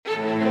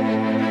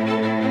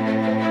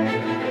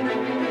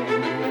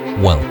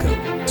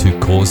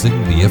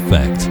Causing the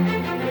Effect,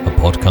 a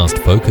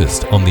podcast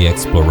focused on the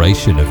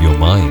exploration of your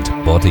mind,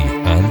 body,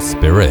 and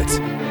spirit.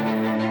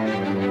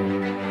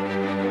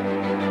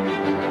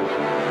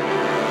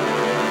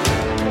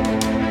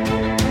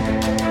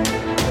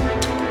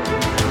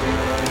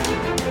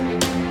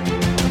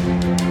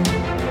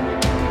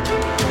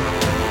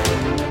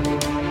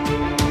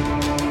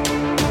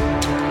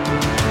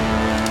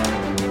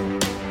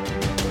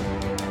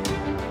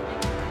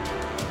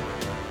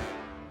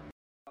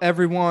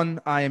 Everyone,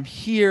 I am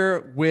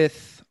here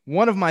with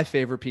one of my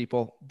favorite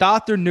people,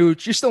 Dr.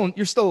 Nucc.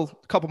 You're still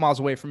a couple miles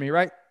away from me,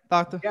 right,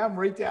 Doctor? Yeah, I'm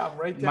right down.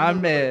 My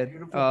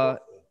man.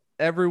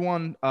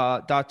 Everyone,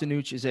 Dr.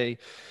 Nucc is a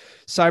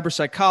cyber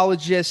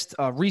psychologist,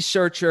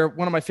 researcher,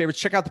 one of my favorites.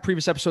 Check out the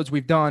previous episodes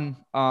we've done.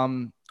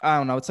 I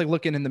don't know. It's like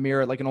looking in the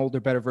mirror at like an older,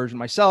 better version of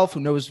myself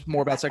who knows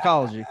more about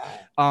psychology.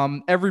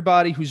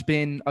 Everybody who's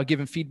been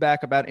given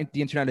feedback about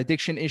the internet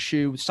addiction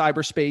issue,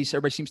 cyberspace,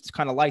 everybody seems to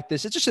kind of like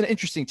this. It's just an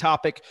interesting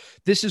topic.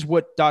 This is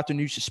what Dr.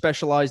 Nucc is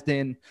specialized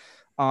in.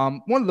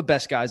 One of the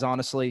best guys,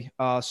 honestly.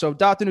 So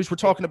Dr. Nucc, we're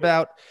talking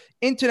about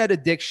internet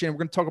addiction. We're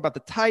going to talk about the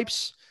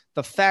types,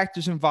 the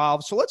factors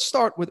involved. So let's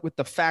start with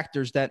the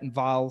factors that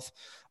involve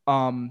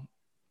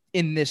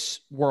in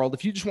this world.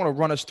 If you just want to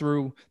run us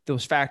through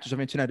those factors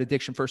of internet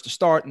addiction first to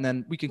start, and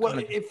then we can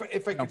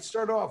if I could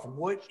start off,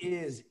 what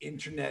is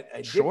internet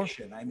Sure.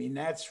 addiction? I mean,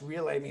 that's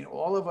really,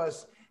 all of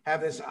us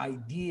have this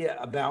idea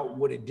about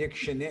what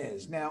addiction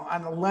is. Now,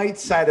 on the light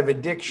side of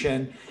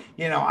addiction,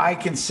 I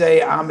can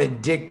say I'm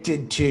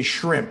addicted to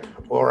shrimp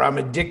or I'm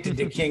addicted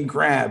to king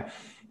crab.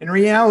 In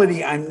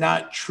reality, I'm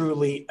not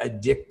truly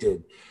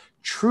addicted.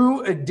 True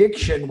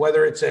addiction,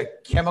 whether it's a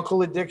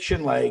chemical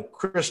addiction like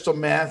crystal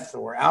meth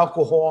or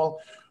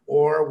alcohol,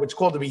 or what's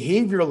called a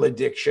behavioral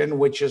addiction,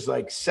 which is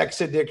like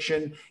sex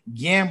addiction,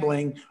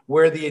 gambling,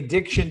 where the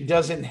addiction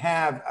doesn't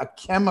have a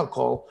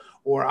chemical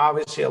or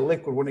obviously a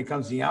liquid when it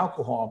comes to the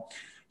alcohol.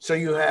 So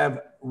you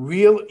have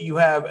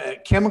a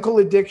chemical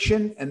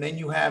addiction, and then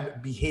you have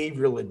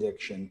behavioral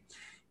addiction.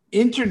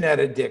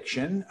 Internet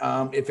addiction,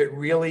 if it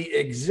really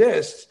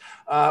exists,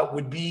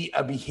 would be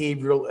a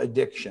behavioral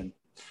addiction.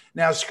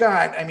 Now,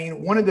 Scott,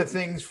 one of the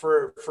things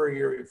for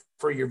your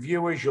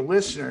viewers, your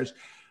listeners,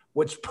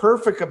 what's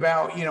perfect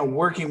about,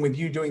 working with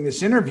you doing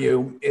this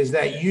interview is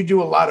that you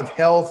do a lot of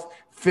health,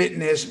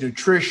 fitness,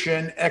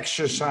 nutrition,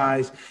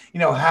 exercise,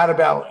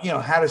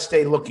 how to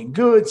stay looking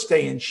good,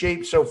 stay in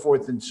shape, so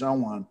forth and so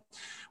on.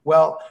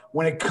 Well,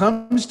 when it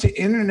comes to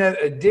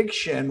internet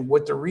addiction,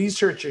 what the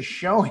research is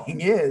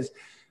showing is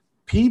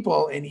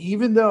people, and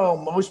even though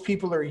most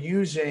people are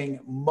using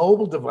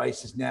mobile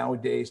devices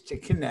nowadays to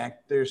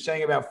connect, they're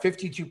saying about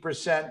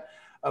 52%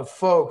 of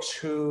folks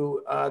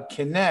who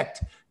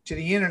connect to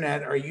the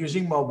internet are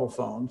using mobile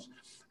phones.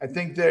 I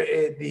think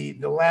that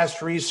the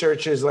last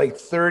research is like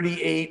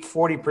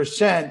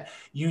 40%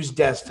 use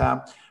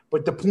desktop.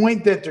 But the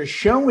point that they're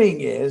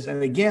showing is,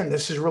 and again,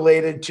 this is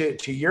related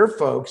to your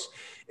folks,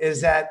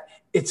 is that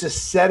it's a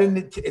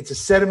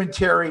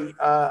sedimentary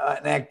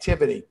an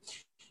activity.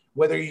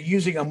 Whether you're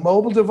using a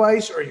mobile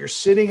device or you're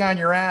sitting on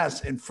your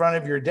ass in front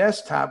of your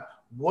desktop,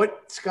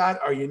 what, Scott,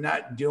 are you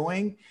not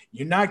doing?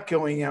 You're not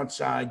going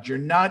outside. You're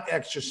not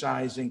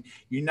exercising.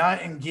 You're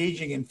not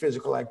engaging in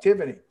physical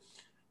activity.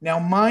 Now,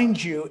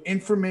 mind you,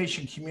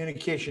 information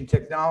communication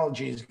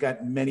technology has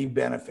got many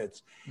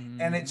benefits,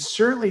 and it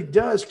certainly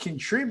does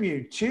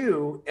contribute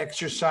to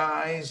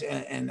exercise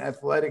and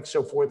athletics,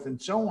 so forth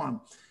and so on.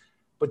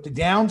 But the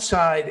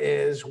downside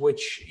is,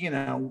 which, we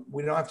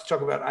don't have to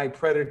talk about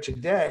iPredator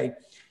today,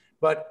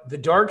 but the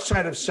dark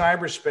side of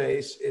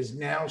cyberspace is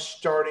now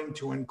starting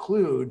to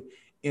include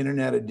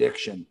internet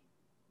addiction.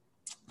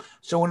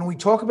 So when we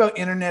talk about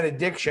internet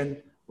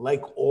addiction,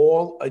 like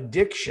all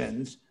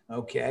addictions,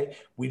 okay,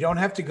 we don't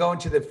have to go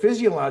into the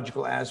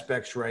physiological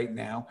aspects right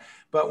now.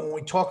 But when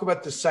we talk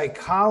about the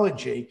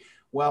psychology,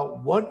 well,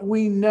 what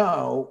we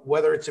know,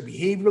 whether it's a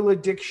behavioral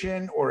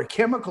addiction or a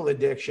chemical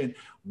addiction,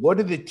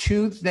 what are the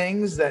two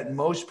things that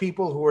most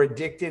people who are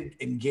addicted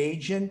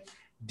engage in?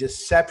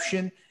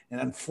 Deception. And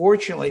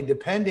unfortunately,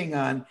 depending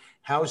on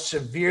how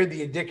severe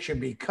the addiction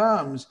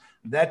becomes,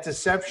 that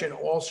deception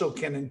also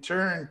can in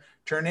turn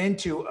turn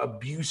into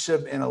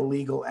abusive and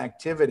illegal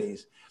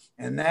activities.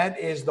 And that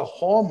is the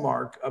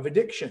hallmark of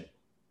addiction.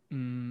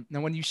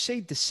 Now, when you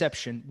say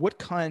deception, what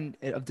kind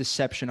of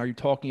deception are you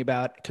talking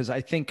about? Because I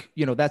think,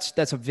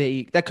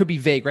 that could be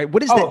vague, right?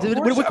 What is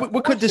that?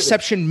 What could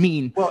deception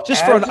mean? Well,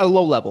 just for a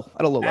low level,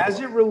 at a low level.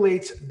 As it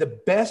relates, the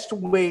best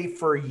way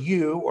for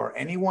you or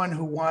anyone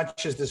who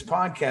watches this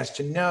podcast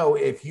to know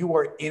if you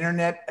are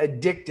internet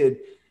addicted,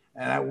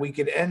 and we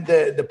could end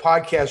the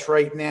podcast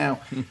right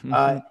now,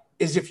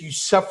 is if you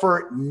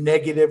suffer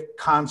negative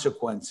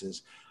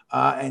consequences.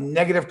 And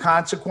negative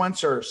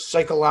consequences are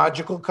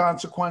psychological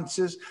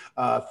consequences,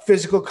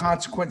 physical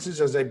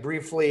consequences, as I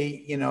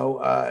briefly,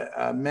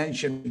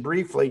 mentioned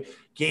briefly,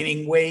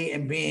 gaining weight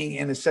and being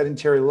in a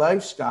sedentary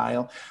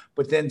lifestyle,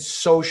 but then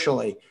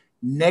socially,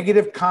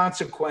 negative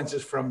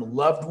consequences from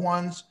loved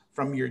ones,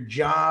 from your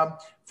job,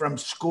 from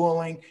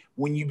schooling.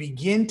 When you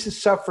begin to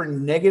suffer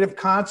negative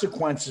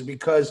consequences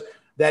because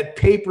that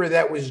paper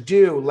that was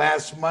due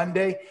last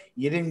Monday,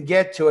 you didn't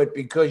get to it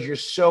because you're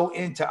so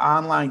into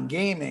online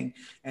gaming,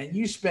 and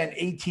you spent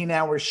 18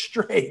 hours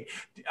straight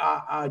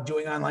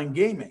doing online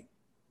gaming.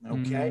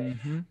 Okay.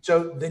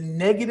 So the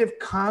negative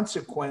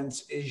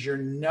consequence is your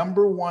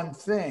number one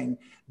thing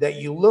that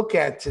you look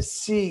at to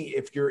see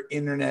if you're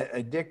internet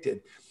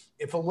addicted.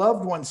 If a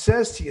loved one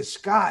says to you,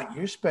 Scott,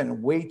 you're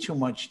spending way too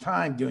much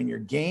time doing your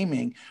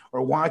gaming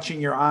or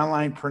watching your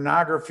online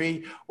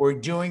pornography or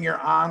doing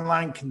your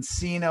online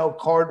casino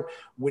card,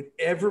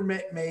 whatever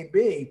it may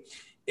be,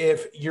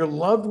 if your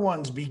loved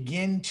ones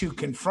begin to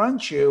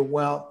confront you,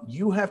 well,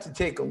 you have to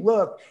take a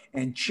look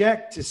and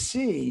check to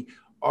see,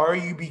 are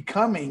you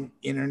becoming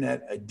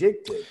internet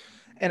addicted?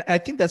 And I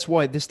think that's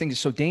why this thing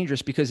is so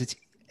dangerous, because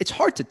it's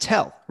hard to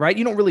tell, right?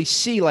 You don't really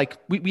see, like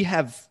we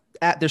have,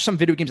 there's some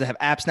video games that have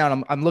apps now,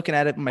 and I'm looking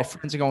at it and my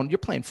friends are going, you're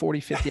playing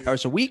 40, 50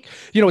 hours a week.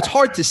 You know, it's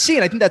hard to see.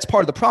 And I think that's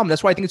part of the problem.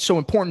 That's why I think it's so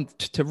important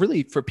to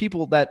really, for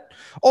people that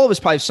all of us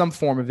probably have some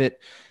form of it,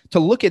 to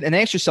look at and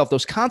ask yourself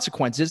those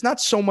consequences. Not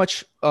so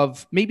much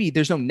of, maybe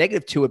there's no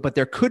negative to it, but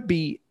there could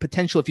be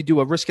potential if you do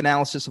a risk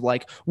analysis of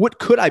like, what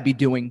could I be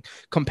doing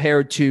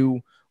compared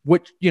to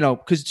what, you know,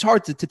 because it's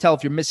hard to tell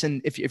if you're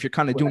missing, if you're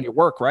kind of doing your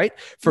work, right?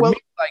 For me,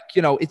 like,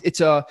 you know,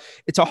 it's a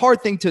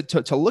hard thing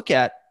to look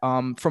at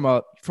from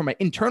an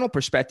internal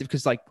perspective,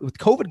 because like with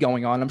COVID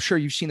going on, I'm sure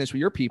you've seen this with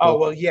your people. Oh,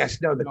 well,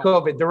 yes. No, the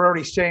COVID, they're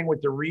already saying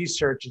with the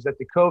research is that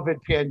the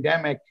COVID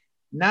pandemic,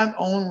 not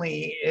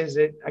only is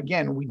it,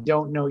 again, we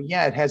don't know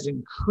yet, has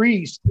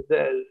increased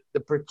the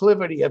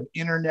proclivity of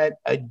internet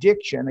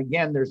addiction.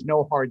 Again, there's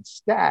no hard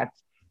stats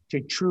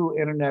to true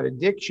internet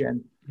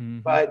addiction,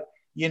 but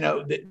you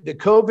know, the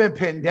COVID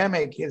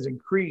pandemic has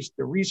increased.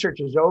 The research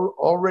is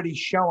already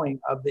showing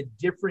of the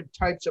different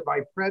types of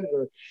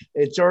iPredator.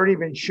 It's already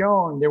been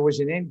shown there was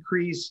an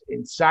increase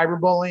in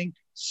cyberbullying,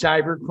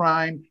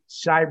 cybercrime,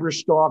 cyber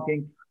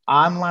stalking,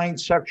 online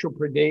sexual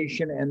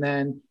predation, and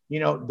then, you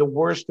know, the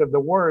worst of the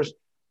worst,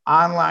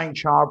 online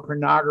child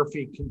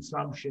pornography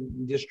consumption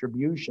and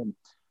distribution.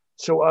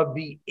 So of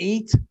the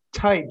 8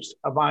 types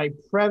of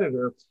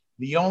iPredator,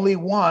 the only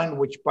one,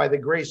 which by the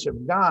grace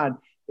of God,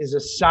 is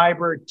a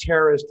cyber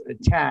terrorist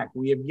attack.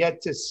 We have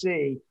yet to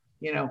see,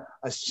 you know,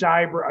 a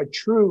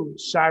true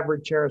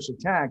cyber terrorist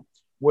attack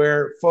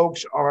where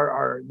folks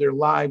their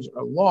lives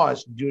are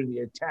lost due to the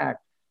attack.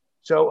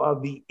 So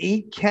of the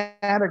 8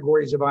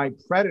 categories of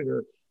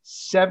iPredator,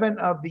 7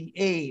 of the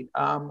 8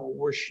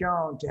 were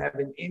shown to have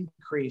an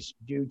increase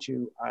due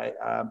to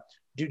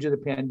the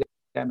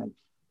pandemic.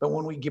 But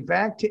when we get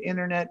back to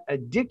internet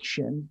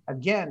addiction,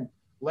 again,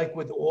 like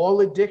with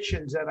all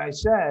addictions that I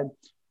said,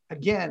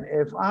 again,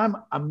 if I'm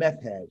a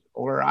meth head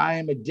or I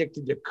am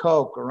addicted to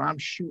coke or I'm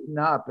shooting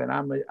up and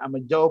I'm a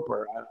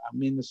doper,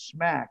 I'm in the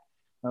smack.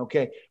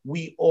 Okay,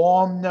 we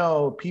all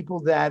know people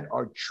that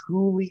are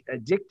truly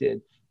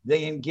addicted.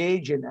 They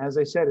engage in, as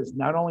I said, it's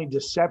not only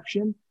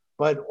deception,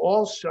 but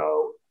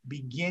also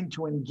begin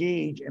to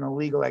engage in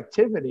illegal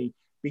activity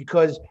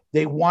because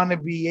they want to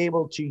be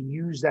able to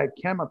use that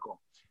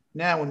chemical.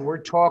 Now, when we're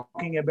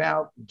talking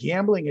about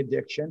gambling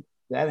addiction,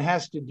 that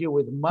has to do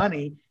with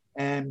money.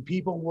 And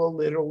people will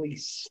literally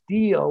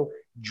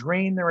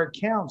drain their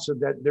accounts so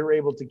that they're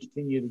able to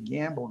continue to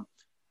gamble.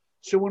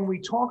 So when we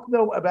talk,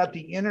 though, about the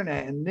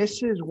internet, and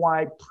this is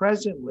why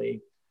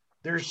presently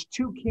there's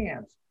 2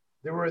 camps.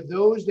 There are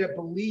those that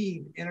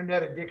believe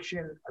internet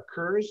addiction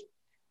occurs,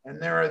 and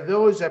there are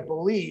those that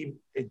believe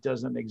it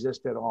doesn't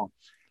exist at all.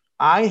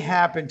 I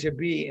happen to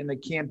be in the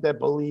camp that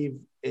believe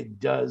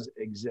it does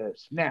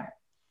exist. Now,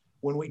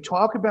 when we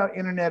talk about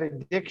internet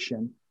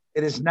addiction,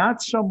 it is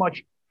not so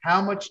much how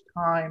much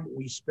time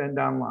we spend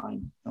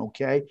online,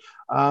 okay?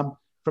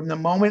 From the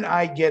moment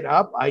I get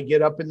up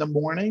in the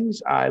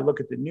mornings, I look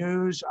at the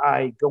news,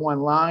 I go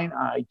online,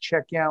 I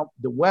check out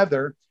the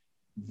weather,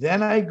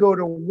 then I go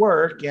to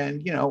work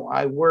and, you know,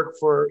 I work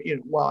for,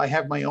 you know, I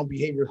have my own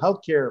behavioral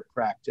healthcare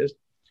practice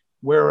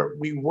where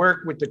we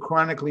work with the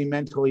chronically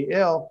mentally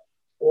ill.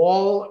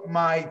 All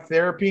my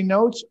therapy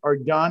notes are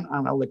done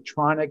on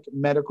electronic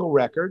medical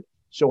record.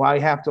 So I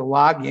have to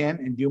log in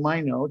and do my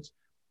notes.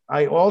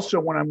 I also,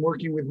 when I'm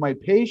working with my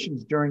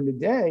patients during the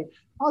day,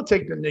 I'll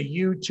take them to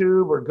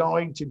YouTube or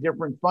going to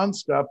different fun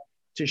stuff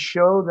to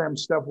show them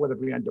stuff, whether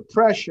it be on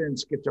depression,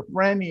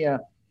 schizophrenia,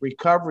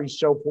 recovery,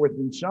 so forth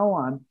and so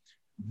on.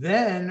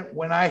 Then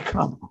when I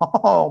come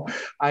home,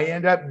 I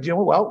end up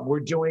doing,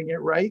 we're doing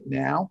it right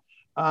now.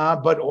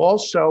 But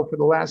also for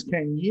the last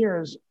 10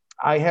 years,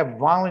 I have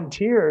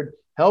volunteered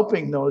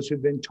helping those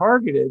who've been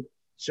targeted.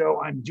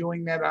 So I'm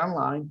doing that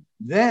online.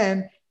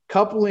 Then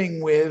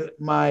coupling with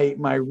my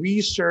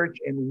research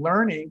and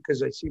learning,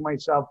 because I see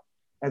myself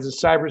as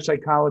a cyber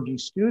psychology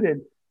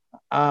student,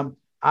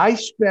 I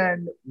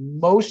spend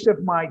most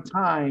of my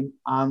time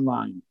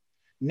online.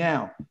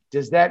 Now,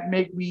 does that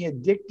make me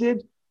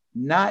addicted?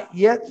 Not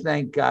yet,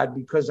 thank God,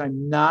 because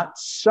I'm not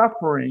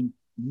suffering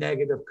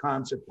negative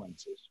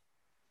consequences.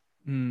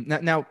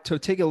 Now, to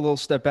take a little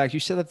step back, you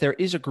said that there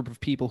is a group of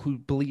people who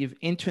believe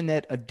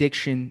internet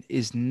addiction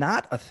is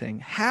not a thing.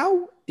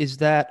 How Is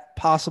that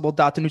possible,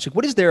 Dr. Nucitelli?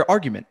 What is their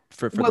argument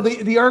for well, this?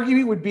 the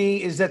argument would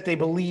be is that they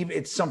believe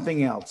it's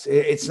something else.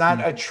 It's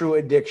not a true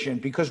addiction,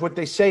 because what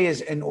they say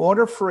is in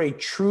order for a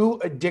true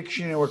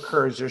addiction to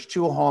occur, there's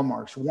two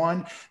hallmarks.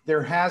 One,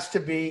 there has to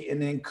be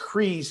an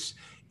increase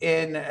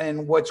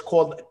in what's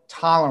called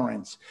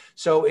tolerance.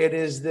 So it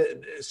is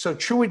so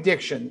true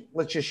addiction,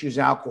 let's just use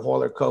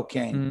alcohol or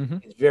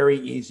cocaine. It's very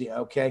easy.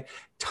 Okay.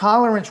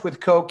 Tolerance with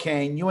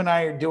cocaine, you and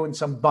I are doing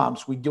some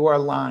bumps. We do our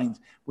lines.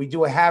 We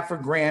do a half a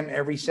gram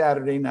every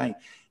Saturday night.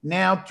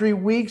 Now, 3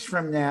 weeks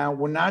from now,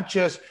 we're not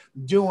just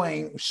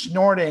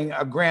snorting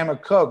a gram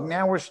of coke.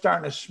 Now we're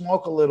starting to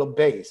smoke a little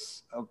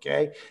base.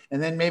 Okay.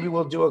 And then maybe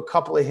we'll do a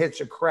couple of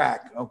hits of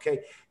crack.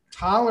 Okay.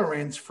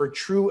 Tolerance for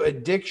true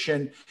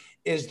addiction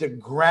is the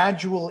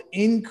gradual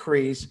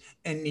increase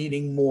in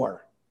needing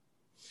more.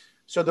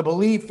 So the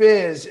belief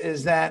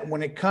is that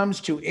when it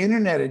comes to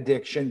internet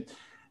addiction,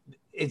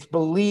 it's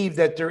believed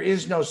that there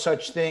is no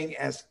such thing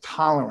as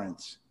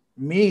tolerance.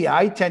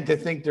 I tend to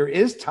think there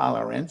is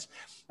tolerance.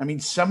 I mean,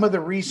 some of the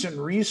recent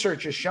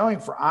research is showing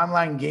for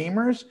online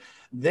gamers,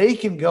 they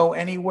can go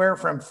anywhere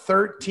from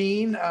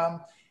 13.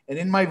 And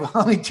in my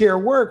volunteer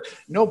work,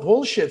 no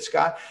bullshit,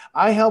 Scott,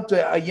 I helped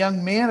a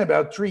young man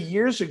about 3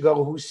 years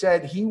ago who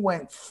said he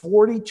went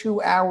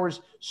 42 hours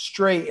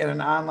straight in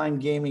an online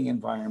gaming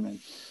environment.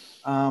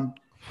 And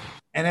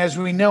as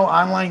we know,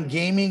 online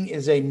gaming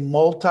is a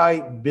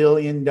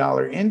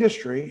multi-billion-dollar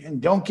industry.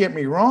 And don't get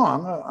me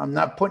wrong, I'm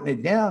not putting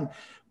it down,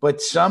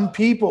 but some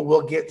people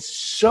will get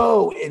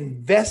so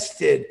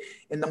invested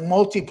in the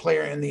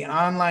multiplayer and the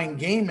online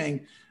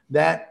gaming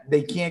that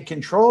they can't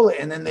control it.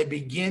 And then they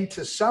begin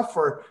to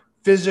suffer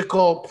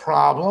physical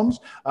problems.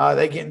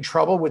 They get in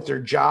trouble with their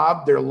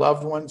job, their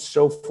loved ones,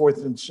 so forth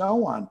and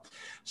so on.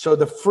 So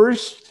the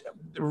first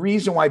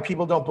reason why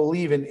people don't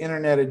believe in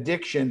internet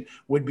addiction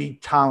would be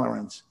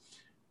tolerance.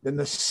 Then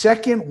the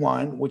second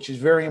one, which is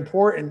very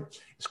important,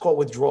 is called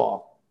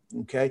withdrawal.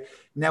 Okay.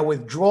 Now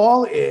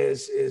withdrawal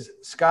is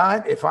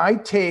Scott, if I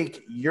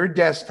take your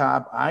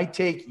desktop, I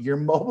take your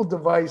mobile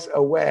device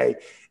away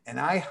and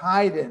I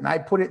hide it and I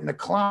put it in the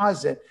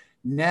closet,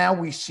 now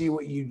we see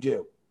what you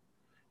do.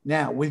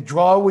 Now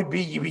withdrawal would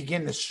be you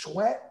begin to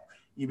sweat,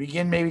 you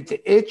begin maybe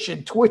to itch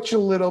and twitch a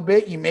little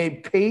bit, you may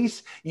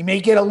pace, you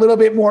may get a little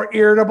bit more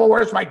irritable.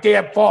 Where's my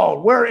damn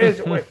phone? Where is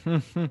it?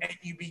 And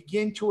you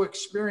begin to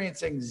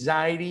experience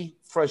anxiety,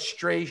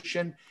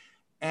 frustration.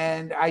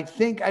 And I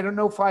don't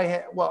know if I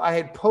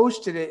had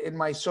posted it in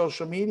my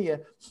social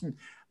media.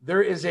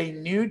 There is a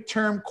new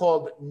term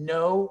called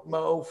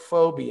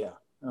nomophobia.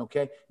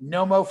 Okay.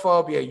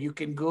 Nomophobia. You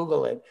can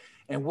Google it.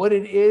 And what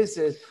it is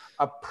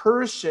a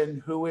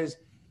person who is,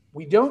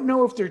 we don't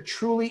know if they're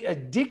truly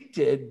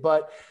addicted,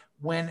 but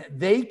when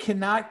they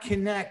cannot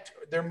connect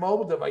their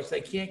mobile device, they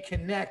can't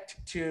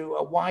connect to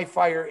a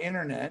Wi-Fi or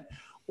internet,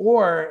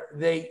 or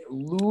they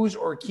lose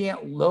or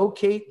can't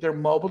locate their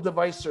mobile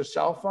device or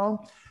cell phone,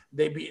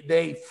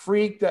 they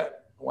freak out.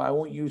 Well, I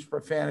won't use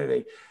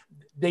profanity.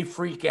 They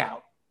freak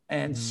out,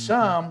 and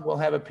some will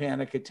have a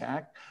panic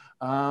attack.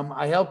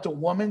 I helped a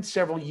woman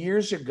several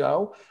years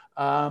ago.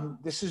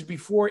 This is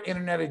before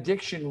internet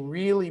addiction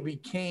really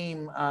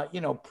became,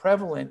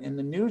 prevalent in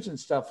the news and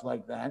stuff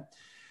like that.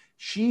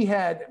 She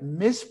had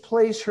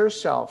misplaced her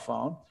cell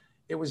phone.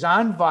 It was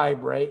on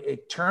vibrate.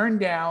 It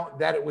turned out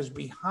that it was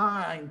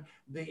behind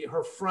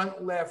her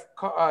front left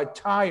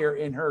tire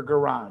in her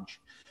garage.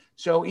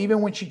 So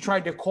even when she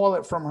tried to call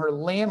it from her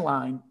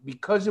landline,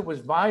 because it was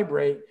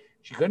vibrate,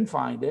 she couldn't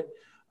find it.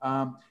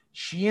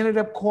 She ended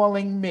up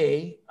calling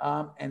me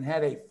and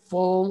had a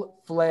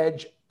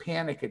full-fledged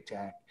panic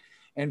attack.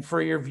 And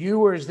for your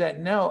viewers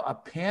that know, a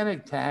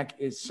panic attack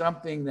is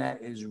something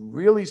that is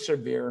really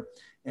severe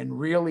and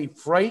really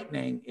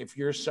frightening if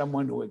you're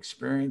someone who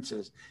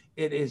experiences.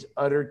 It is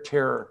utter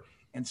terror.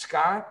 And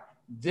Scott,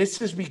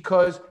 this is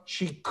because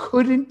she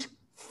couldn't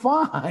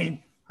find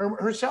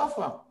her cell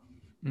phone.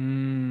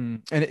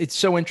 And it's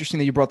so interesting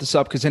that you brought this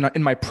up, because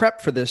in my prep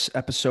for this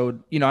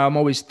episode, I'm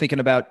always thinking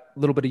about a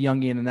little bit of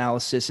Jungian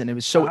analysis. And it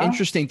was so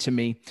interesting to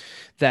me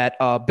that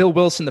Bill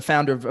Wilson, the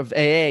founder of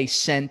AA,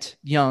 sent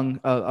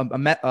Jung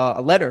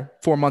a letter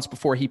 4 months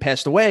before he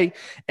passed away.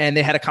 And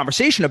they had a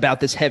conversation about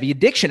this heavy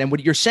addiction. And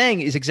what you're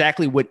saying is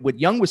exactly what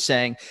Jung was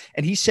saying.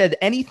 And he said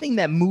anything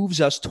that moves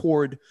us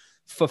toward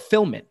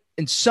fulfillment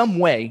in some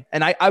way.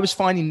 And I was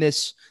finding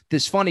this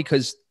funny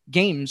because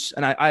games,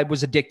 and I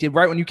was addicted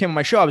right when you came on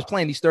my show. I was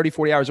playing these 30,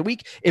 40 hours a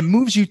week. It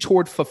moves you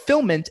toward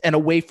fulfillment and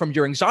away from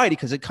your anxiety,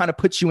 because it kind of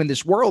puts you in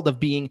this world of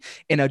being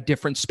in a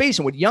different space.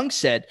 And what Jung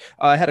said,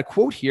 I had a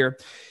quote here.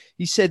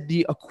 He said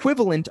the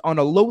equivalent on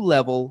a low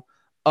level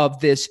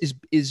of this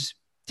is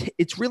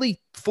it's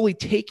really fully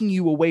taking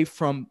you away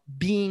from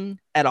being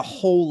at a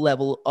whole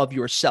level of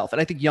yourself.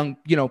 And I think Jung,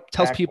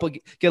 tells people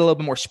get a little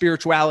bit more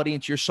spirituality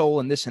into your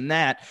soul and this and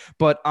that.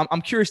 But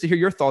I'm curious to hear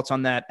your thoughts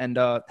on that and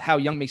how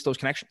Jung makes those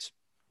connections.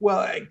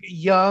 Well,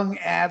 Jung,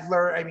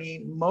 Adler,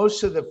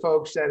 most of the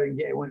folks that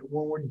when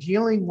we're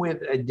dealing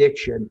with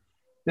addiction,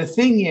 the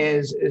thing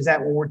is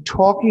that when we're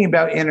talking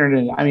about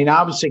internet, I mean,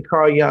 obviously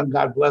Carl Jung,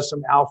 God bless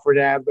him, Alfred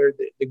Adler,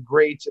 the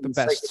greats in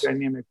the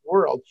psychodynamic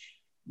world,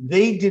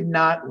 they did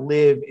not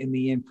live in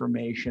the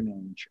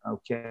information age.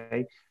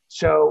 Okay.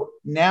 So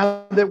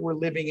now that we're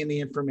living in the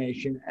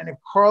information, and if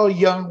Carl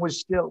Jung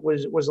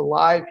was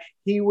alive,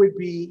 he would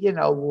be,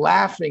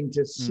 laughing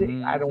to see.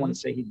 Mm-hmm. I don't want to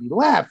say he'd be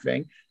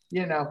laughing,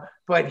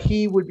 but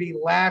he would be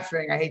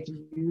laughing. I hate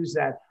to use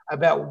that,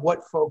 about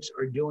what folks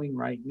are doing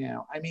right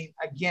now. I mean,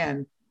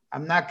 again,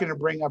 I'm not going to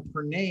bring up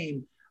her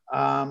name,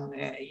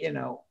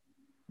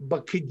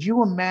 but could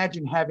you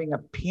imagine having a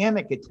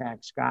panic attack,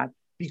 Scott,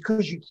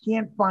 because you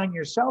can't find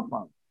your cell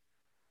phone?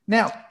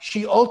 Now,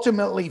 she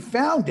ultimately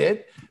found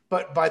it,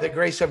 but by the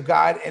grace of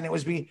God, and it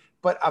was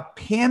but a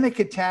panic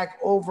attack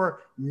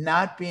over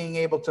not being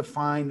able to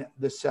find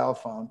the cell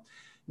phone.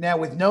 Now,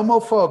 with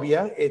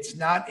nomophobia, it's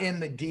not in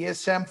the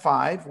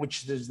DSM-5,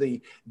 which is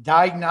the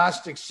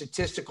Diagnostic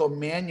Statistical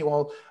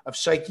Manual of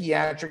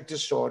Psychiatric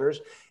Disorders.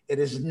 It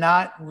is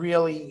not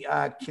really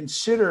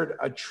considered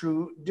a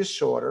true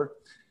disorder.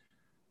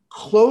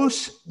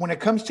 Close, when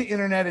it comes to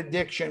internet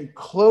addiction,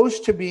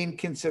 close to being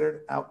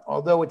considered,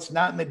 although it's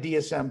not in the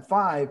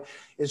DSM-5,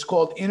 is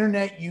called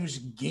internet use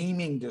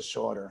gaming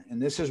disorder.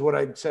 And this is what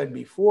I said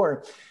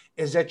before,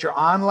 is that your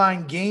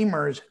online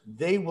gamers,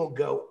 they will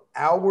go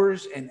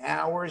hours and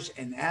hours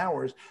and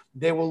hours.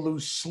 They will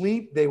lose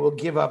sleep. They will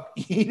give up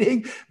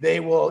eating. They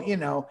will,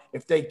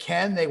 if they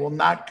can, they will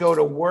not go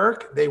to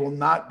work. They will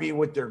not be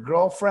with their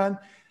girlfriend,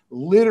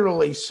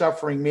 literally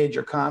suffering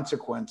major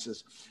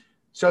consequences.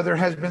 So there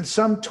has been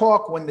some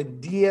talk when the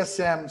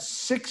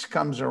DSM-6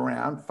 comes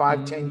around,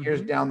 5-10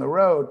 years down the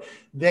road,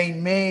 they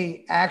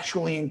may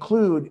actually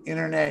include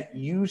internet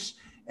use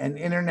and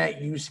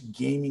internet use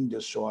gaming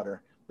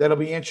disorder. That'll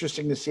be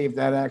interesting to see if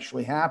that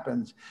actually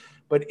happens.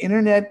 But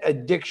internet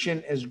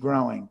addiction is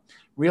growing.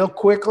 Real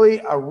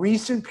quickly, a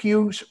recent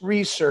Pew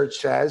research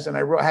says, and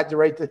I had to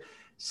write the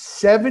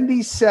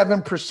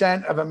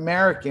 77% of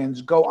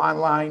Americans go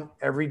online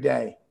every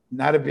day.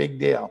 Not a big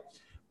deal.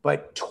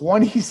 But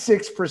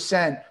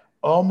 26%,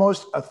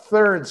 almost a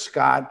third,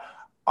 Scott,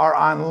 are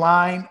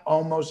online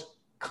almost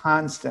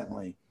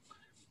constantly.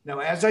 Now,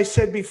 as I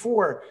said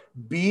before,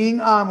 being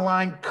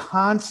online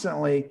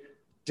constantly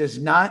does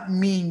not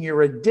mean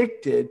you're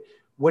addicted.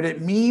 What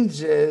it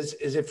means is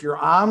if you're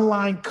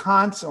online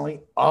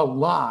constantly a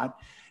lot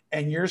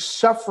and you're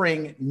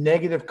suffering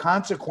negative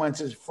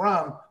consequences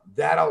from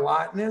that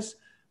allotness,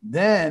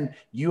 then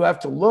you have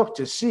to look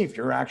to see if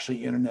you're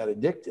actually internet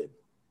addicted.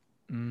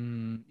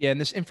 Yeah, and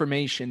this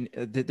information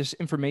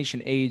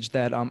age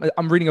that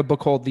I'm reading a book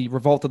called The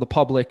Revolt of the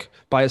Public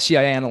by a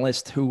CIA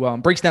analyst who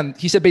breaks down,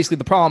 he said basically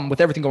the problem with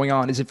everything going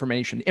on is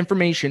information.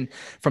 Information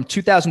from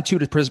 2002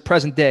 to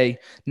present day,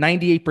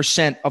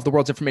 98% of the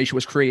world's information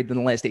was created in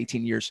the last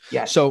 18 years.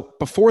 Yes. So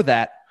before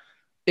that,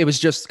 it was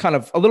just kind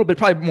of a little bit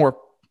probably more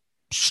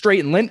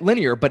straight and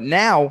linear. But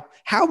now,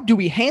 how do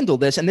we handle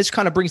this? And this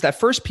kind of brings that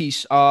first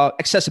piece,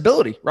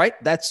 accessibility, right?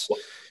 It's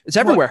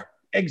everywhere.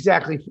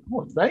 Exactly.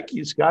 Well, thank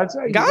you, Scott.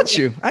 I got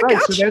you.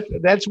 So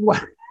that's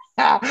what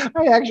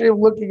I actually am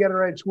looking at it.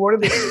 Right. It's one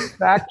of the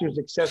factors,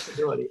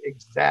 accessibility.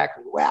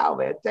 Exactly. Wow,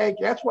 man.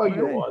 Thank you. That's why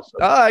you're awesome.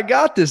 I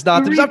got this,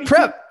 Doctor. I'm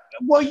prep.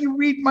 Well, you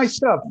read my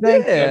stuff.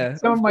 Thank you.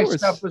 Some of my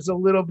stuff is a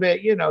little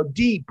bit,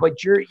 deep,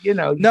 but you're.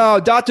 No,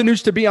 Dr.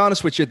 Nucitelli, to be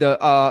honest with you,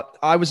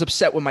 I was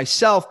upset with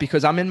myself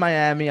because I'm in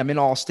Miami, I'm in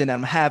Austin, and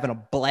I'm having a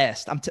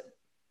blast.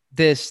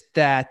 There's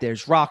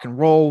rock and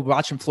roll,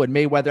 watching Floyd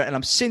Mayweather, and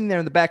I'm sitting there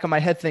in the back of my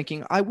head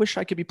thinking, I wish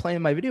I could be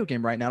playing my video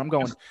game right now. And I'm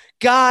going,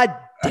 God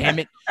damn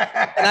it.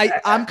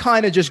 And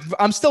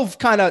I'm still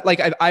kind of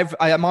like,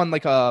 I'm on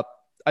like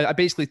I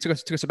basically took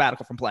a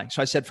sabbatical from playing.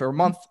 So I said for a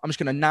month, I'm just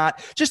going to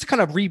just to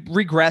kind of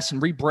regress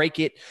and re-break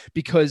it,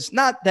 because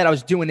not that I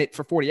was doing it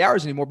for 40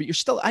 hours anymore, but I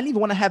didn't even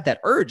want to have that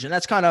urge. And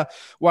that's kind of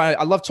why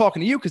I love talking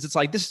to you, because it's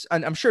like this,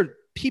 and I'm sure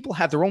people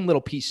have their own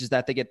little pieces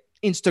that they get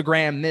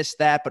Instagram, this,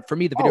 that. But for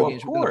me, the video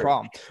games have been the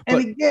problem.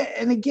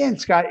 And again,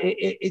 Scott,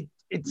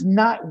 it's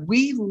not,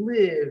 we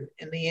live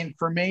in the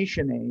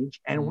information age,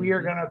 and we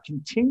are going to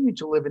continue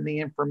to live in the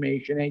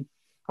information age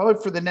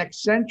probably for the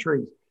next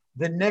century.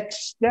 The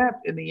next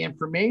step in the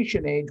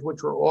information age,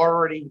 which we're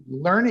already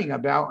learning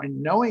about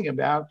and knowing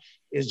about,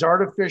 is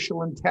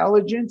artificial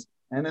intelligence.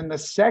 And then the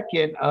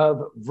second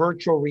of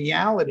virtual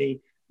reality.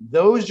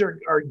 Those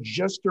are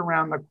just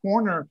around the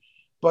corner,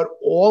 but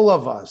all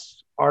of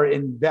us are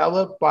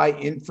enveloped by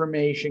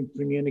information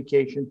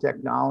communication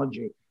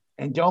technology.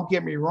 And don't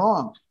get me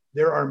wrong,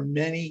 there are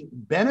many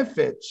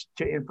benefits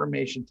to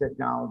information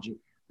technology.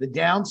 The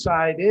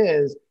downside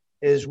is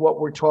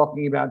what we're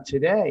talking about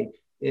today.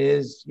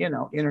 Is,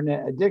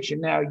 internet addiction.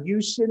 Now,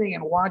 you sitting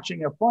and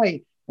watching a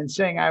fight and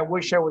saying, I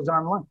wish I was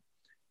online,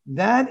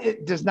 that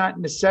it does not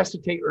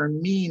necessitate or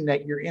mean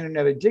that you're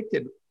internet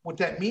addicted. What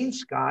that means,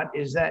 Scott,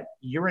 is that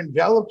you're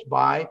enveloped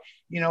by,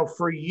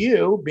 for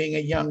you being a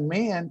young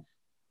man,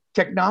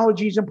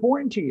 technology is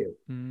important to you.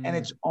 And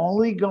it's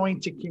only going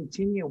to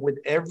continue with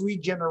every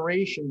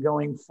generation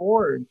going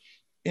forward.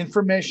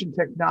 Information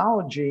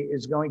technology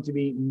is going to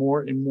be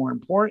more and more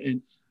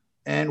important.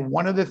 And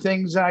one of the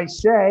things I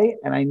say,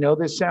 and I know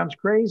this sounds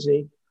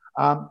crazy,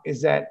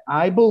 is that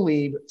I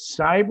believe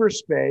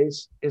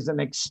cyberspace is an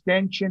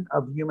extension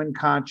of human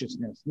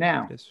consciousness.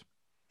 Now,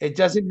 it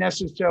doesn't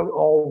necessarily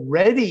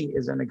already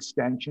is an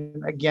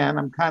extension. Again,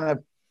 I'm kind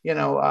of,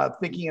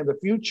 thinking of the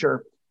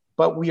future,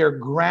 but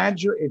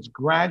it's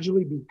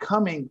gradually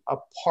becoming a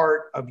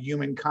part of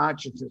human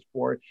consciousness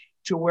for it,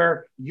 to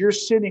where you're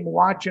sitting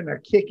watching a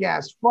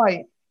kick-ass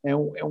fight, and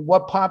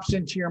what pops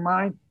into your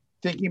mind?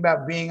 Thinking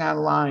about being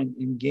online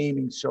in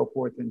gaming, so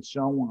forth and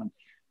so on.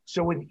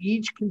 So with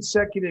each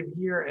consecutive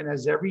year, and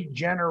as every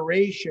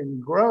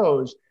generation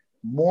grows,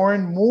 more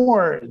and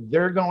more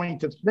they're going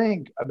to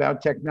think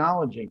about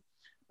technology.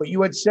 But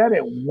you had said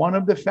it, one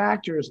of the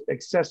factors,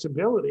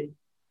 accessibility,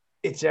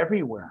 it's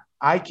everywhere.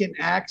 I can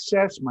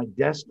access my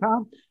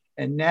desktop,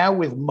 and now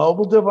with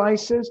mobile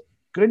devices,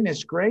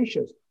 goodness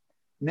gracious.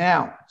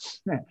 Now,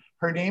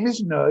 her name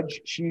is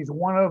Nudge. She's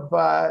one of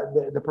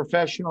the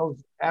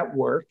professionals at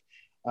work.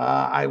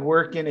 I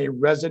work in a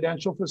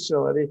residential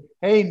facility.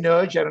 Hey,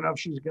 Nudge. I don't know if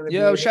she's going to be.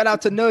 Yo, shout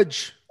out to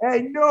Nudge.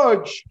 Hey,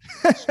 Nudge.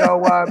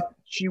 So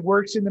she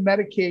works in the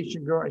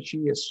medication girl. She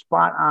is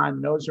spot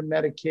on, knows her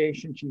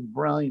medication. She's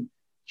brilliant.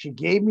 She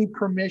gave me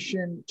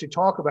permission to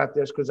talk about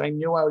this because I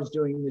knew I was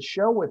doing the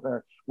show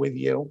with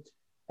you.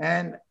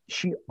 And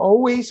she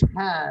always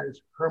has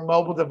her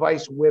mobile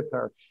device with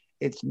her.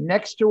 It's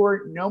next to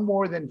her, no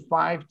more than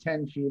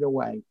 5-10 feet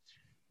away.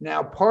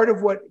 Now, part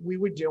of what we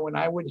would do, and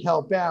I would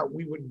help out,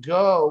 we would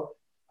go,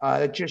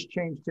 it just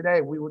changed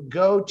today, we would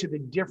go to the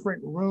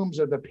different rooms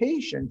of the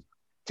patient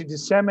to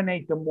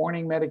disseminate the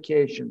morning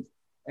medications.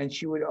 And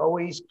she would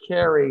always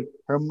carry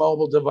her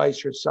mobile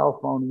device, her cell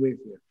phone with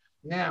you.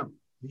 Now,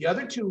 the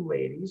other two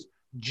ladies,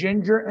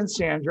 Ginger and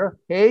Sandra,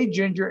 hey,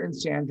 Ginger and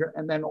Sandra,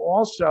 and then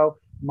also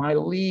my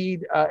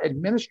lead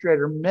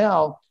administrator,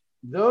 Mel,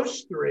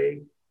 those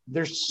three,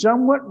 they're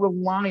somewhat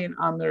reliant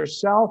on their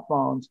cell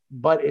phones,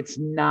 but it's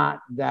not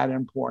that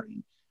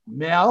important.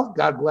 Mel,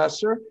 God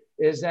bless her,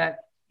 is that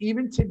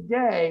even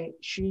today,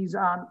 she's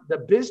on the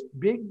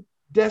big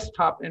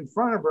desktop in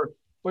front of her,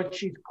 but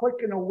she's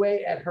clicking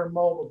away at her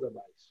mobile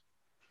device.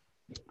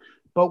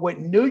 But what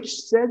Nuge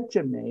said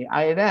to me,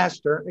 I had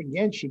asked her,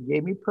 again, she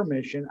gave me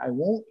permission. I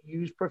won't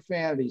use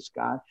profanity,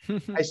 Scott.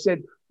 I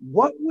said,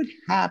 what would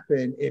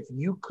happen if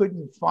you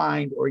couldn't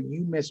find or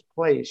you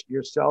misplaced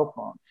your cell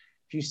phone?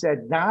 She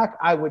said, Doc,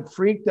 I would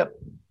freak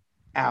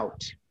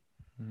out.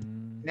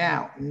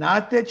 Now,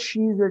 not that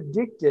she's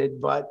addicted,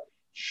 but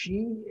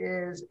she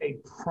is a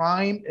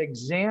prime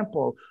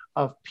example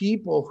of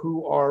people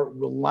who are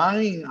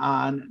relying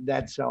on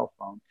that cell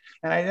phone.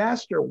 And I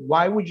asked her,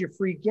 why would you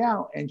freak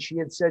out? And she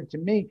had said to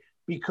me,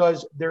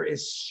 because there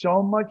is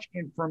so much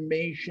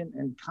information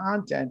and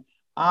content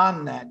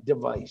on that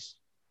device.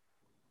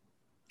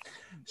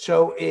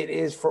 So it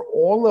is for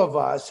all of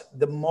us,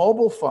 the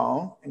mobile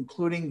phone,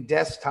 including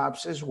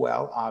desktops as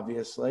well,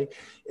 obviously,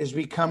 is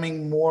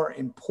becoming more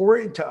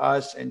important to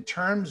us in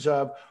terms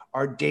of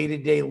our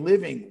day-to-day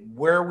living,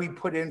 where we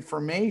put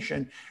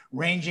information,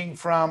 ranging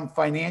from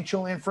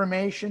financial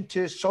information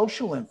to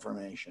social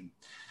information.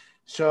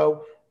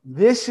 So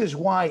this is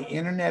why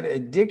internet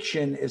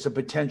addiction is a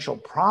potential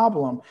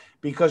problem,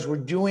 because we're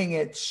doing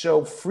it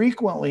so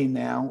frequently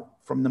now.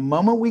 From the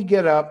moment we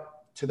get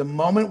up to the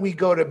moment we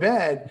go to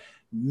bed,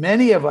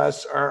 many of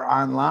us are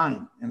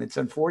online, and it's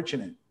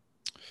unfortunate.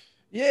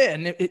 Yeah,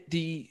 and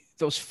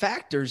those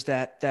factors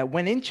that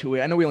went into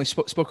it, I know we only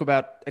spoke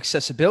about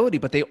accessibility,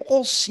 but they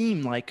all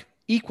seem like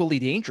equally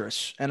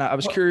dangerous. And I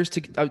was curious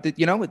to,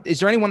 is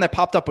there anyone that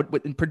popped up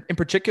in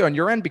particular on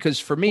your end? Because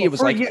for me, it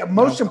was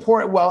most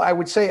important. Well, I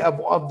would say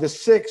of the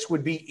six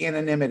would be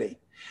anonymity.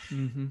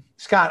 Mm-hmm.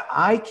 Scott,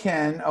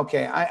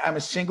 I'm a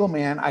single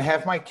man. I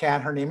have my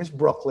cat. Her name is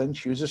Brooklyn.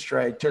 She was a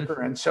stray. I took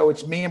her in. So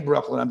it's me and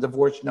Brooklyn. I'm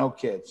divorced, no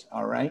kids.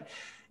 All right.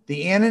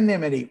 The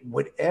anonymity,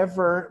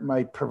 whatever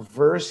my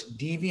perverse,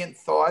 deviant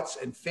thoughts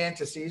and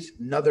fantasies,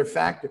 another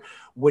factor,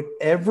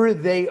 whatever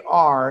they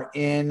are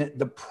in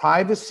the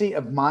privacy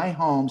of my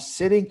home,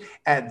 sitting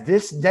at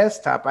this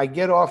desktop, I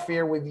get off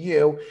here with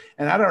you,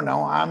 and I don't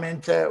know, I'm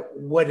into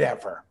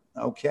whatever.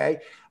 Okay.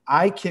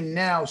 I can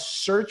now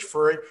search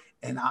for it,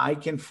 and I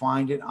can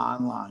find it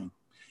online.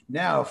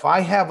 Now, if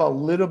I have a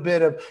little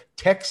bit of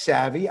tech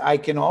savvy, I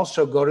can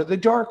also go to the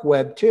dark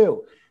web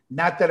too.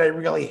 Not that I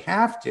really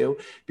have to,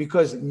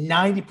 because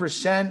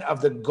 90%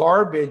 of the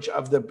garbage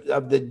of the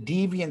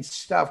deviant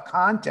stuff,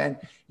 content,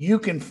 you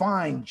can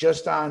find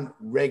just on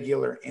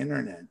regular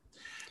internet.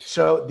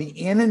 So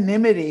the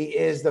anonymity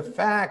is the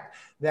fact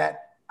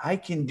that I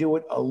can do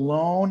it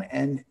alone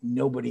and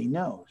nobody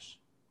knows.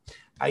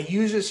 I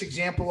use this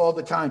example all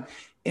the time.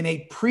 In a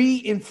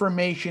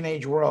pre-information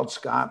age world,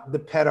 Scott, the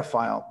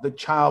pedophile, the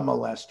child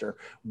molester,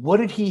 what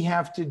did he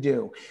have to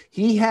do?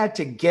 He had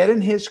to get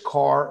in his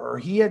car, or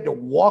he had to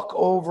walk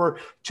over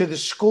to the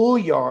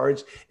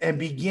schoolyards and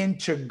begin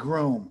to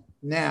groom.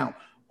 Now,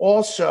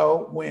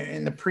 also, when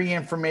in the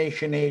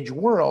pre-information age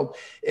world,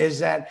 is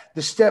that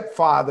the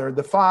stepfather,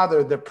 the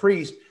father, the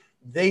priest,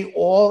 they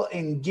all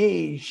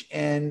engage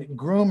in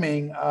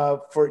grooming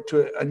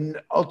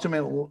to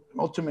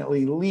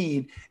ultimately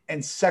lead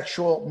in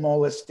sexual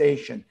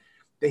molestation.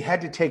 They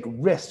had to take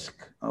risk.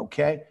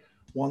 Okay.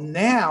 Well,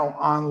 now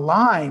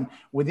online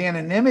with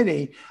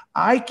anonymity,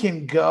 I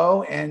can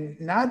go and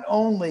not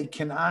only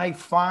can I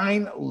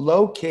find,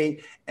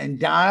 locate, and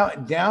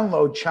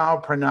download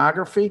child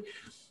pornography,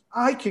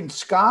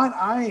 Scott,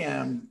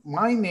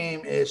 my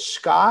name is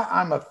Scott.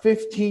 I'm a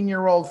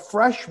 15-year-old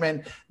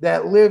freshman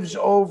that lives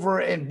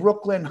over in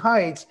Brooklyn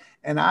Heights,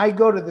 and I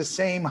go to the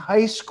same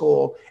high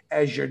school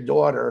as your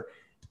daughter,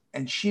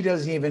 and she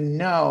doesn't even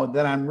know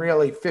that I'm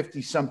really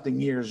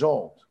 50-something years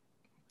old.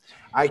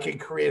 I can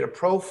create a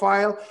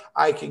profile.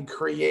 I can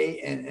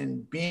create,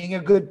 and being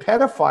a good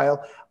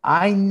pedophile,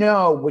 I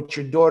know what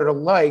your daughter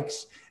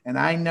likes, and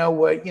I know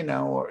what,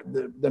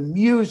 the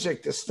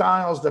music, the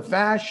styles, the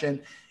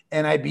fashion,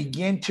 and I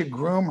begin to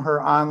groom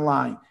her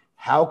online.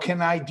 How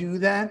can I do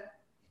that?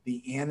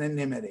 The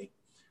anonymity,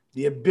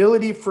 the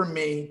ability for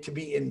me to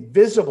be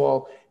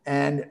invisible,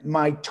 and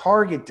my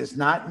target does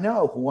not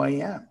know who I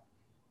am.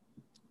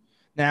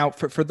 Now,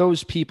 for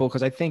those people,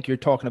 because I think you're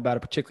talking about a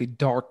particularly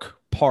dark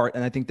part,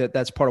 and I think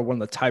that's part of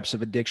one of the types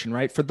of addiction,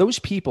 right? For those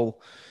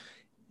people,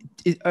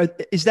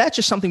 is that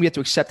just something we have to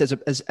accept as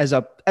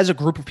a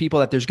group of people,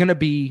 that there's going to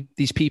be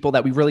these people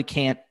that we really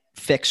can't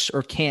fix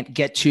or can't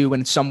get to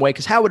in some way?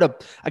 Because how would a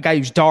guy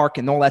who's dark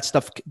and all that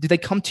stuff, do they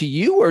come to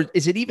you, or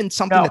is it even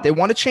something that they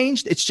want to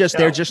change? It's just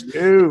they're just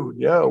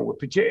no.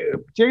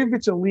 Particularly if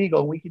it's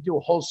illegal, we could do a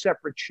whole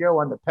separate show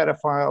on the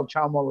pedophile,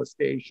 child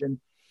molestation.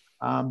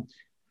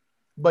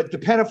 But the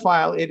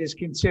pedophile, it is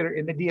considered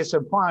in the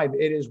DSM-5,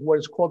 it is what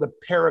is called a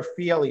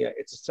paraphilia.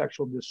 It's a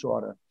sexual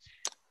disorder.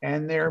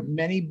 And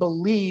many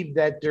believe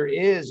that there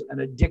is an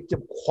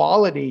addictive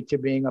quality to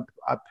being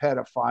a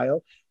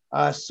pedophile.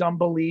 Some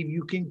believe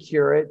you can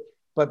cure it.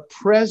 But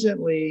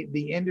presently,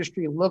 the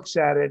industry looks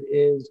at it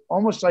as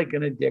almost like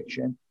an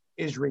addiction,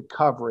 is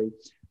recovery.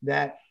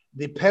 That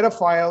the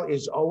pedophile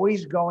is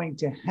always going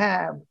to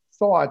have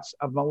thoughts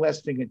of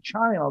molesting a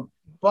child,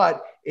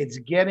 but it's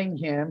getting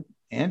him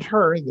and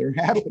her, they're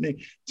happening,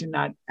 to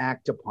not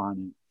act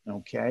upon it.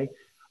 Okay.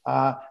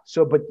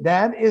 But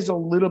that is a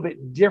little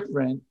bit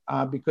different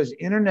because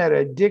internet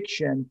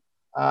addiction,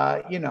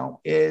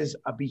 is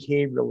a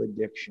behavioral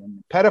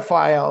addiction.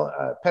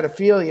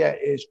 Pedophilia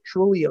is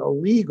truly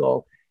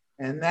illegal,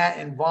 and that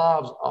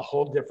involves a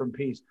whole different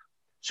piece.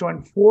 So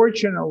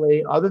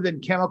unfortunately, other than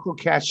chemical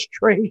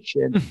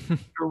castration, there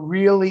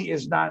really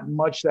is not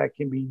much that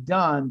can be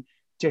done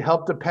to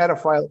help the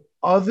pedophile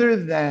other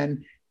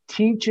than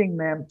teaching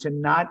them to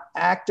not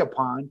act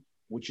upon,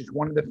 which is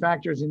one of the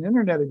factors in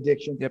internet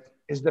addiction,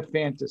 is the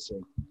fantasy.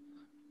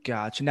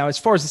 Gotcha. Now, as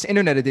far as this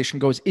internet addiction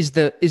goes, is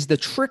the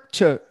trick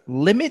to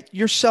limit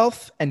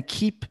yourself and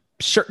keep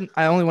certain,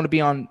 I only want to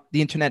be on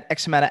the internet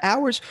X amount of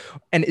hours,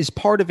 and is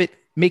part of it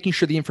making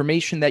sure the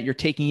information that you're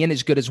taking in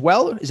is good as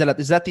well? Is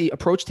that the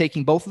approach,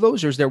 taking both of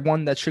those, or is there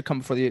one that should come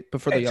before the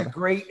other?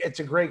 It's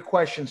a great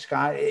question,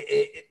 Scott.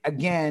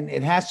 Again,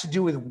 it has to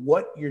do with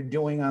what you're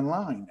doing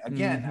online.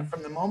 Again,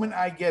 from the moment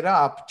I get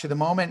up to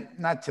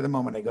not to the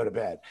moment I go to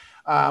bed,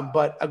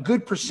 but a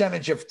good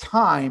percentage of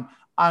time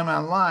I'm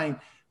online.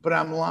 But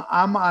I'm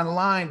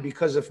online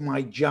because of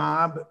my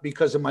job,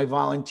 because of my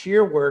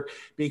volunteer work,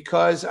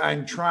 because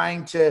I'm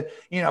trying to,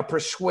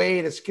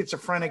 persuade a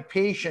schizophrenic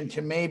patient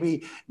to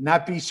maybe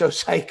not be so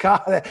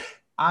psychotic,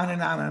 on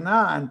and on and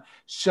on.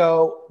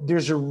 So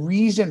there's a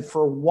reason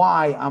for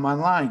why I'm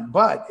online.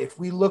 But if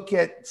we look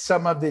at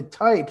some of the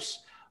types,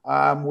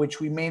 which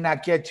we may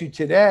not get to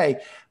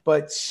today,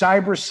 but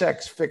cyber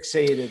sex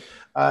fixated,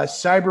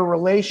 cyber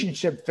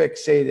relationship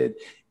fixated,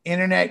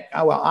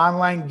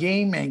 online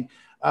gaming,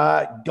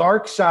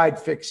 dark side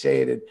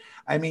fixated.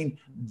 I mean,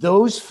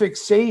 those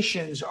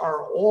fixations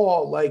are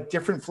all like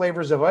different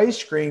flavors of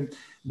ice cream.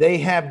 They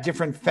have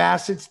different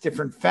facets,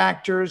 different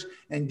factors,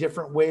 and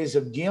different ways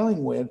of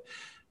dealing with.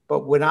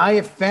 But what I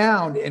have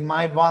found in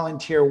my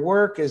volunteer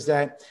work is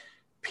that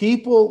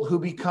people who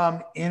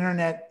become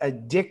internet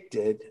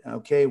addicted,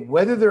 okay,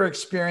 whether they're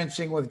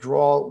experiencing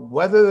withdrawal,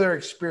 whether they're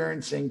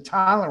experiencing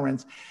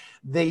tolerance,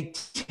 they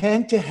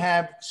tend to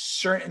have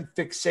certain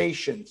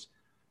fixations.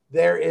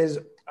 There is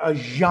a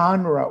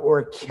genre or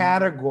a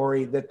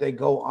category that they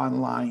go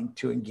online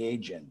to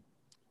engage in.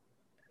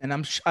 And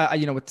with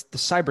the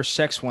cyber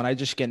sex one, I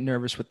just get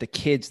nervous with the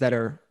kids that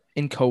are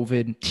in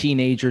COVID,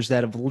 teenagers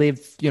that have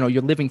lived, you're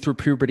living through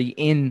puberty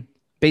in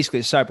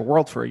basically the cyber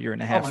world for a year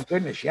and a half. Oh my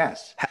goodness.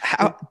 Yes.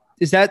 How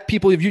is that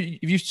people? Have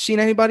you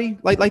seen anybody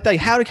like that?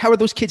 How are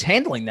those kids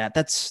handling that?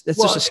 That's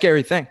just a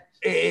scary thing.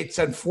 It's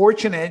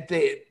unfortunate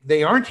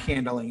they aren't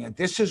handling it.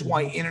 This is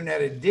why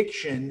internet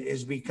addiction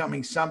is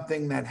becoming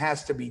something that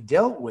has to be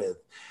dealt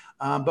with.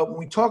 But when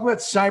we talk about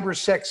cyber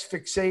sex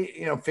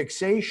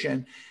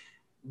fixation,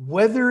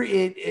 whether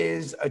it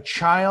is a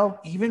child,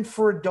 even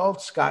for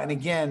adults, Scott, and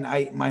again,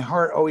 my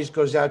heart always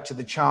goes out to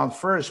the child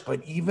first,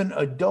 but even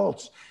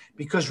adults,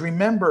 Because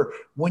remember,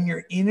 when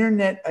you're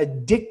internet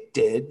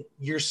addicted,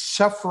 you're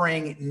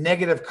suffering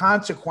negative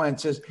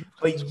consequences,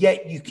 but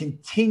yet you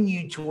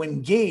continue to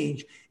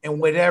engage in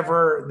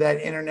whatever that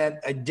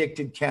internet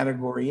addicted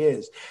category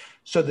is.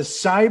 So the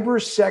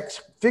cyber sex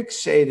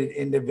fixated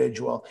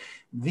individual,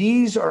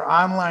 these are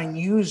online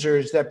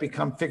users that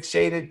become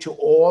fixated to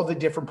all the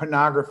different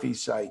pornography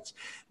sites.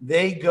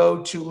 They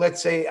go to,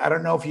 let's say, I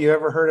don't know if you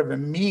ever heard of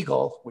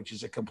Omegle, which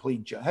is a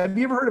complete joke. Have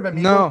you ever heard of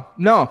Omegle?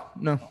 No. Oh,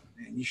 man,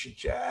 you should.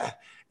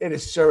 It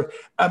is so.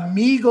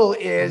 Omegle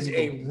is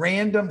a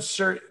random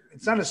search.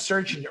 It's not a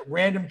search engine,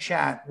 random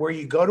chat where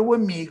you go to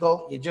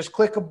Omegle, you just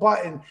click a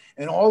button,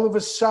 and all of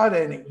a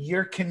sudden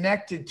you're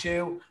connected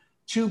to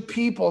two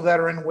people that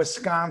are in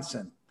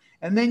Wisconsin.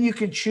 And then you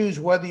can choose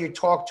whether you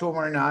talk to them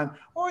or not,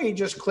 or you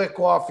just click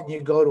off and you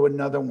go to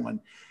another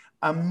one.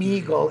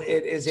 Omegle,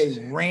 it is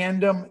a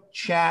random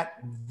chat,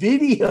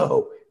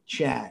 video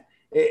chat.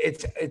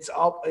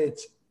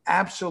 It's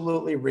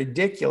absolutely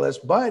ridiculous,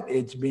 but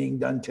it's being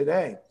done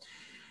today.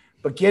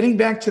 But getting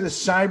back to the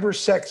cyber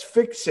sex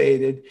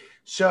fixated,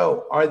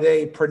 so are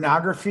they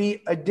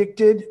pornography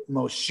addicted?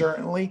 Most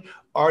certainly.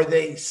 Are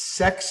they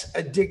sex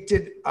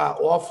addicted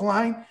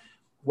offline?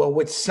 Well,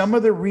 what some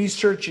of the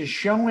research is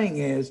showing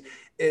is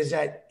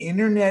that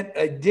internet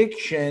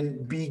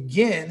addiction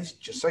begins,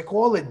 just like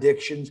all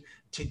addictions,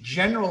 to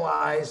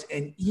generalize.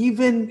 And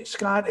even,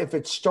 Scott, if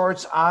it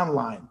starts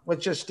online,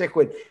 let's just stick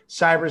with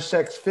cyber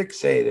sex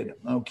fixated,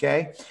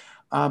 okay?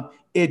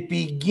 It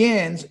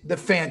begins the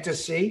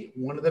fantasy,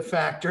 one of the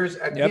factors.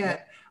 Again,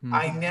 yep.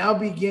 I now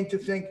begin to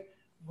think,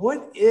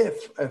 what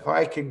if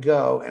I could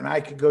go and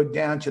I could go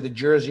down to the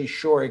Jersey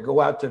Shore,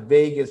 go out to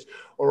Vegas,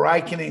 or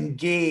I can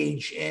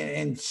engage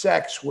in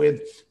sex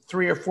with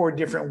 3 or 4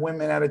 different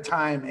women at a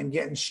time and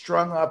getting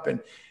strung up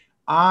and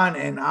on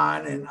and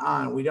on and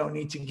on. We don't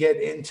need to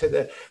get into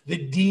the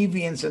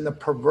deviance and the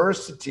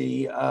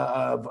perversity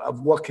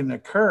of what can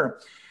occur.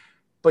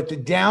 But the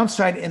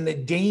downside and the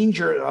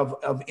danger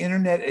of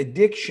internet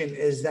addiction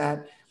is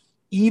that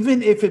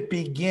even if it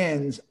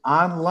begins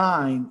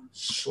online,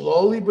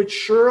 slowly but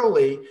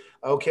surely,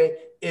 okay,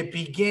 it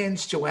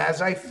begins to,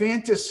 as I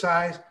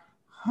fantasize,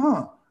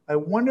 I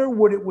wonder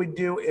what it would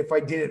do if I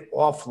did it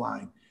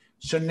offline.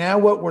 So now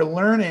what we're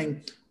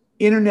learning,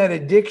 internet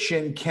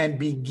addiction can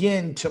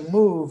begin to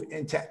move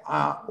into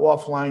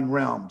offline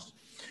realms.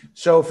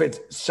 So if it's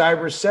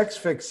cyber sex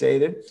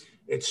fixated,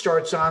 it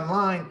starts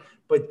online,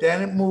 but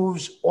then it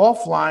moves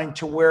offline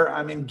to where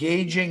I'm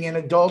engaging in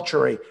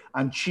adultery.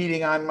 I'm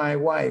cheating on my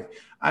wife.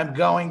 I'm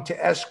going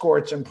to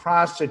escorts and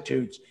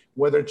prostitutes,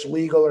 whether it's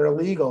legal or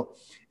illegal.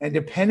 And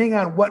depending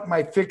on what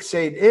my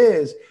fixate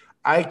is,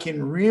 I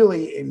can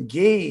really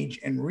engage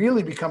and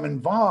really become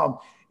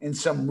involved in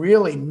some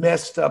really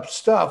messed up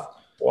stuff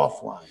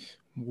offline.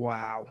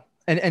 Wow.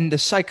 And the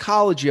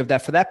psychology of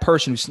that for that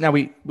person, now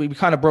we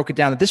kind of broke it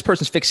down that this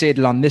person's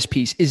fixated on this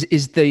piece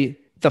is the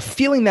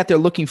feeling that they're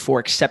looking for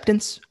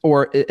acceptance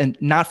and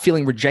not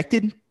feeling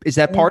rejected. Is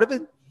that part of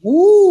it?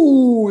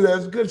 Ooh,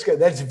 that's good, Scott.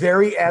 That's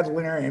very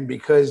Adlerian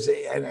because,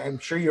 and I'm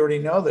sure you already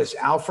know this,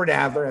 Alfred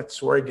Adler, that's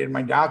where I did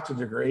my doctorate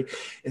degree,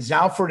 is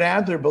Alfred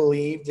Adler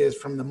believed is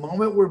from the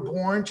moment we're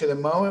born to the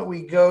moment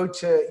we go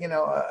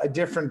to, a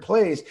different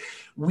place,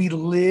 we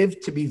live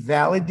to be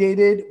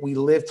validated, we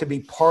live to be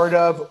part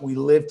of, we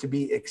live to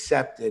be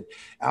accepted.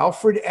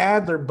 Alfred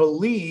Adler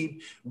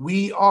believed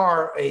we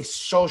are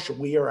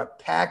we are a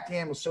pack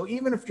animal. So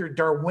even if you're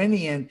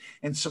Darwinian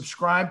and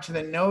subscribe to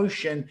the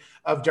notion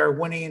of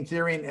Darwinian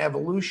theory and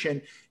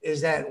evolution, is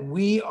that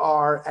we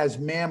are, as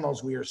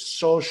mammals, we are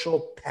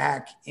social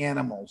pack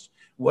animals.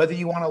 Whether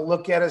you want to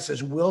look at us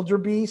as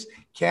wildebeest,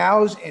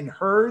 cows in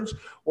herds,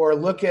 or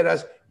look at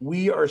us,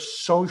 we are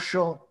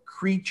social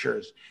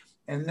creatures.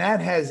 And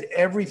that has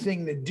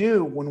everything to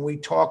do when we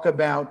talk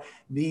about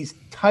these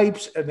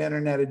types of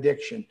internet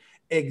addiction.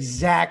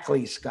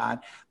 Exactly,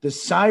 Scott. The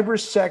cyber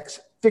sex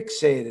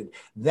fixated,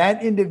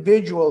 that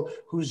individual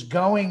who's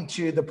going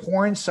to the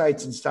porn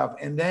sites and stuff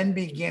and then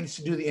begins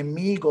to do the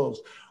Omegles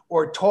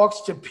or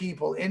talks to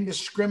people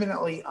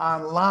indiscriminately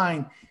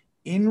online,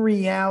 in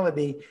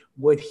reality,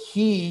 what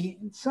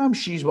some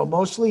she's, but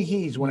mostly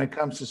he's, when it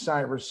comes to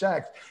cyber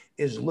sex,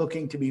 is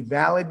looking to be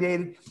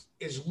validated,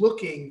 is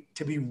looking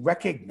to be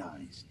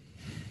recognized.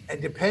 And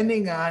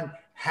depending on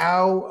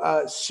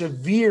how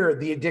severe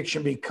the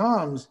addiction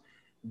becomes,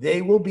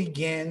 they will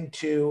begin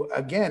to,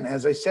 again,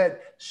 as I said,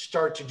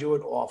 start to do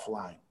it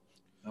offline.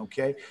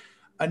 Okay.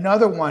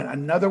 Another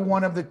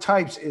one of the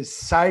types is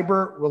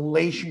cyber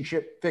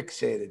relationship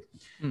fixated.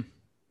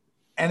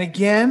 And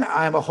again,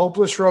 I'm a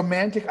hopeless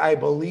romantic. I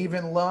believe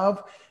in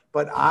love,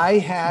 but I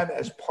have,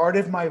 as part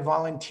of my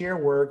volunteer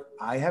work,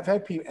 I have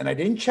had people, and I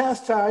didn't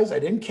chastise, I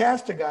didn't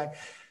cast a guy,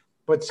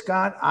 but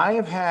Scott, I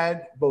have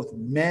had both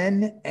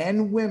men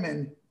and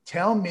women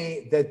tell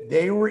me that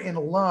they were in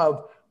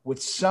love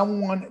with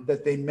someone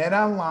that they met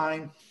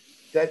online,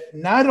 that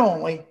not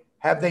only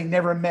have they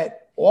never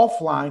met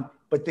offline,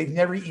 but they've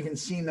never even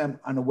seen them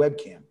on a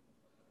webcam.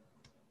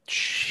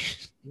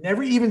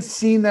 Never even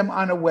seen them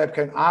on a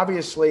webcam,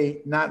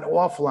 obviously not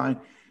offline,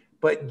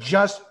 but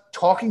just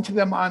talking to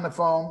them on the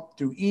phone,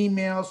 through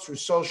emails, through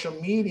social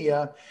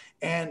media,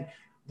 and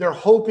they're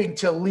hoping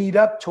to lead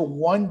up to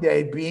one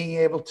day being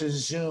able to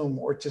Zoom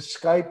or to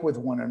Skype with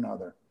one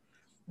another.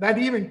 Not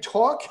even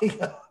talking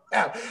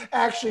about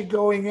actually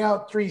going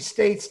out 3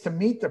 states to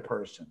meet the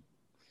person.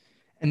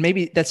 And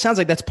maybe that sounds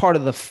like that's part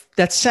of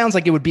that sounds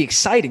like it would be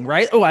exciting,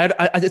 right? Oh,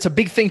 it's a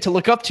big thing to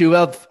look up to.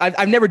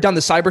 I've never done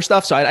the cyber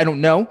stuff, so I don't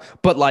know.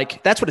 But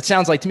like, that's what it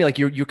sounds like to me. Like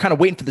you're kind of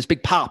waiting for this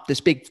big pop, the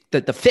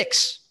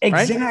fix.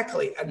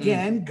 Exactly. Right?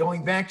 Again,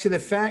 going back to the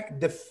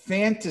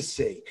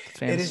fantasy.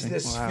 It is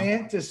this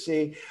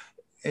fantasy.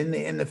 And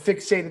the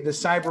fixated, the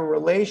cyber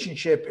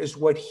relationship is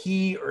what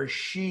he or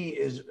she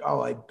is. Oh,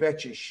 I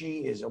bet you she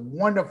is a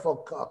wonderful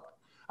cook.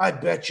 I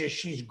bet you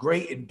she's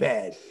great in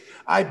bed.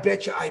 I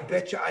bet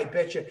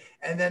you.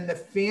 And then the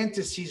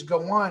fantasies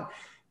go on,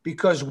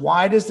 because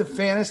why does the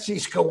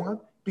fantasies go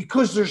on?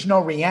 Because there's no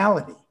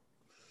reality.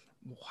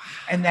 Wow.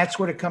 And that's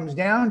what it comes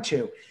down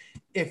to.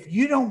 If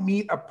you don't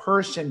meet a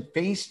person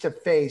face to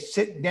face,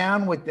 sit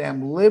down with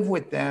them, live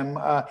with them,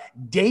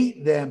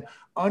 date them,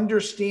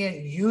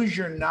 understand, use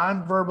your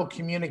nonverbal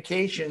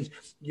communications,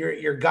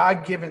 your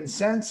God-given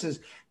senses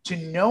to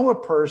know a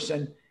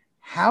person,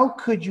 how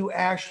could you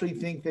actually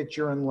think that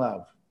you're in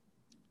love?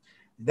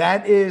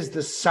 That is the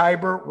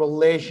cyber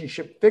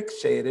relationship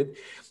fixated.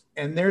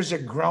 And there's a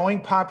growing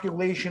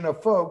population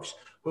of folks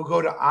who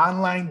go to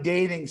online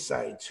dating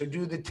sites,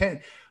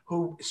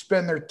 who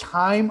spend their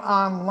time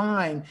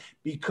online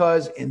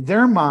because in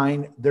their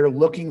mind, they're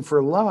looking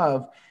for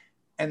love.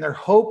 And they're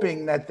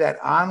hoping that that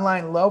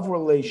online love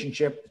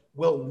relationship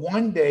will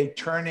one day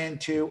turn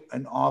into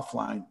an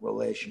offline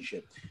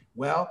relationship.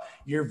 Well,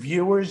 your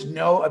viewers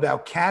know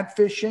about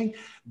catfishing.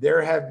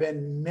 There have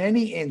been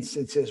many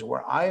instances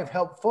where I have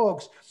helped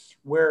folks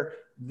where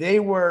they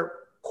were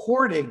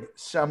courting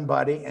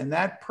somebody, and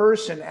that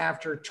person,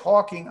 after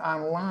talking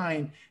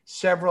online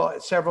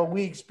several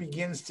weeks,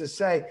 begins to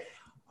say,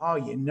 oh,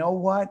 you know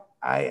what?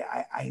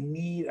 I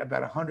need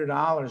about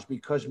 $100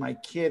 because my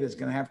kid is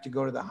going to have to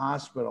go to the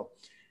hospital.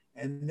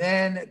 And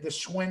then the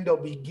swindle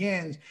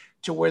begins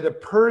to where the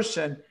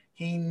person,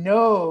 he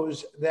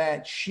knows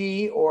that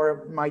she,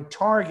 or my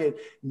target,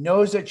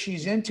 knows that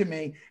she's into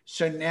me.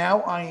 So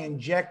now I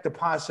inject the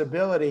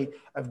possibility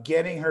of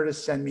getting her to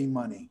send me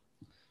money.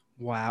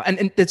 Wow.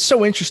 And it's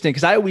so interesting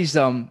because I always,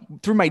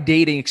 through my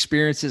dating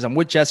experiences, I'm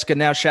with Jessica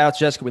now. Shout out to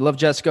Jessica. We love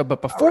Jessica.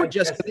 But before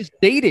Jessica, this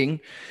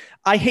dating,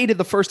 I hated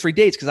the first 3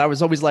 dates because I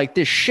was always like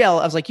this shell.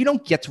 I was like, you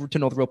don't get to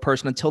know the real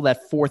person until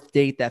that 4th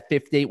date, that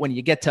 5th date, when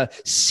you get to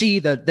see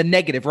the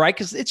negative, right?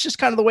 Because it's just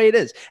kind of the way it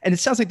is. And it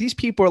sounds like these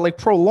people are like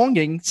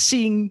prolonging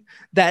seeing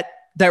that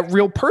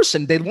real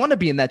person. They want to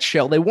be in that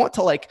shell. They want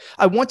to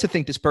I want to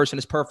think this person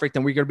is perfect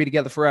and we're going to be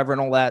together forever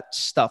and all that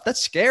stuff.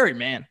 That's scary,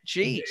 man.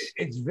 Jeez.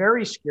 It's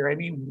very scary. I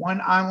mean,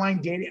 one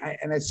online dating,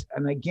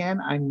 and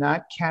again, I'm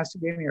not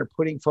castigating or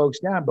putting folks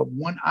down, but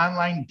one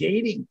online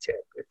dating tip.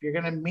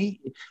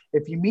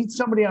 If you meet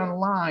somebody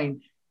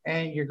online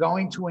and you're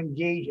going to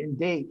engage and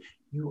date,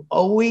 you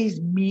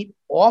always meet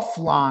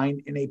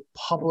offline in a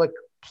public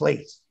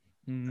place.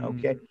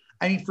 Okay.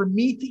 I mean, for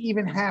me to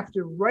even have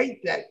to write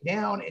that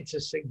down and to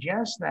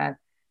suggest that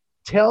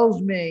tells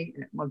me,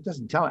 well, it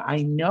doesn't tell me,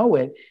 I know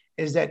it,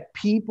 is that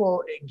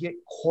people get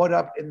caught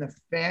up in the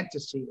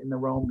fantasy, in the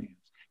romance.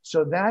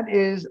 So that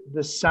is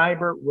the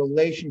cyber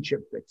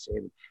relationship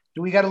fixated.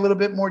 Do we got a little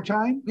bit more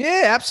time?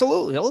 Yeah,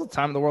 absolutely. All the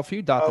time in the world for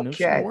you, Dr. Noosh.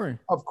 Don't worry.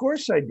 Of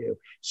course I do.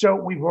 So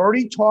we've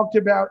already talked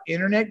about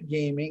internet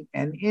gaming,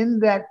 and in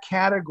that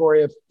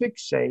category of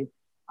fixate,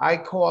 I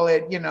call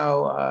it,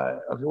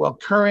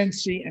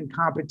 currency and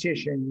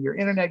competition. Your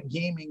internet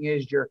gaming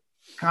is your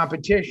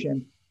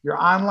competition.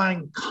 Your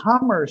online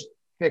commerce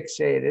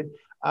fixated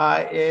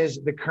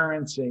is the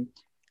currency.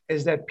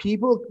 Is that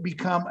people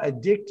become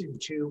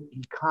addicted to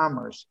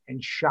e-commerce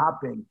and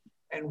shopping,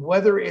 and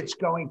whether it's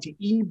going to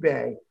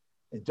eBay.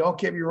 And don't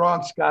get me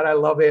wrong, Scott, I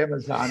love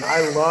Amazon.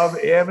 I love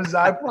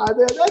Amazon Prime.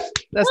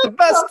 That's the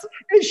best.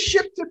 It's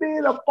shipped to me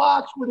in a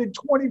box within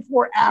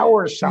 24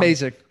 hours.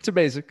 Amazing. It's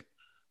amazing.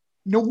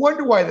 No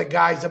wonder why the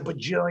guy's a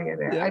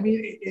bajillionaire. Yeah. I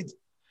mean, it's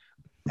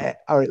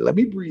all right. Let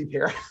me breathe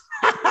here.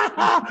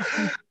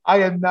 I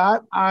am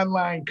not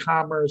online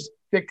commerce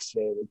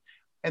fixated.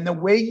 And the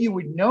way you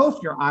would know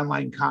if you're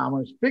online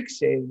commerce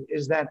fixated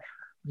is that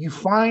you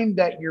find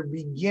that you're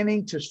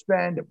beginning to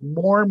spend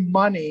more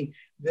money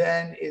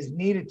than is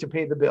needed to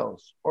pay the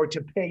bills or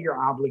to pay your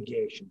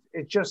obligations.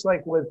 It's just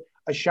like with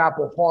a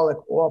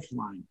shopaholic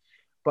offline.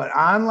 But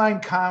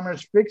online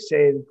commerce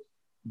fixated,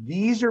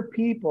 these are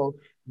people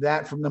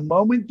that from the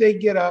moment they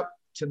get up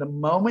to the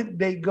moment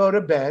they go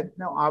to bed,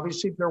 now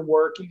obviously if they're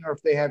working or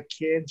if they have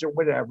kids or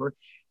whatever,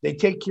 they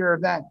take care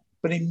of that.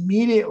 But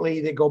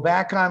immediately they go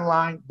back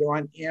online, they're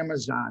on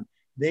Amazon,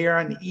 they are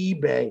on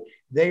eBay,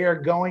 they are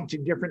going to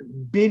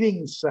different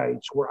bidding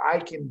sites where I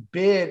can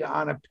bid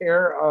on a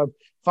pair of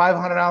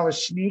 $500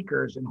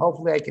 sneakers and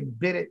hopefully I can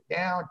bid it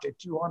down to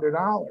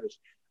 $200.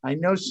 I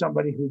know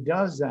somebody who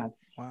does that.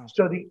 Wow.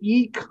 So the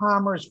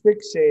e-commerce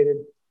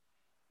fixated,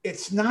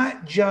 it's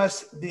not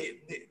just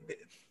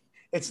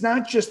it's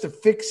not just the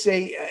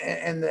fixate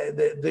and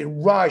the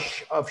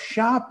rush of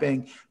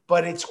shopping,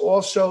 but it's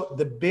also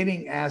the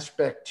bidding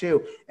aspect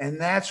too. And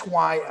that's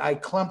why I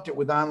clumped it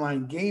with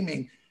online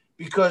gaming,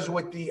 because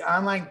with the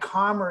online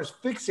commerce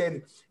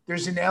fixated,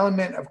 there's an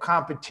element of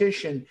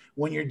competition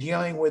when you're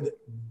dealing with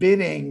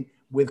bidding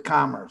with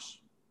commerce.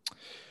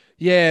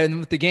 Yeah, and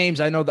with the games,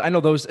 I know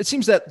those. It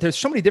seems that there's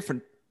so many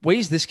different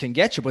ways this can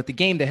get you. But the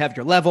game, they have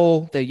your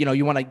level.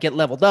 You want to get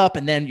leveled up,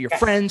 and then your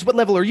friends. What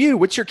level are you?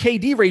 What's your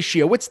KD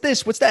ratio? What's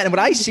this? What's that? And what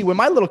I see with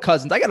my little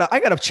cousins, I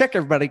gotta check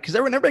everybody, because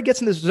when everybody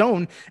gets in this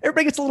zone,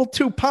 everybody gets a little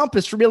too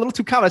pompous for me, a little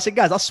too calm. I say,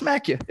 guys, I'll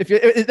smack you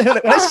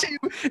when I see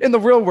you in the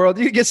real world.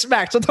 You get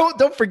smacked, so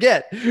don't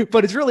forget.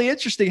 But it's really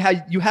interesting how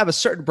you have a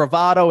certain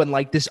bravado and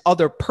like this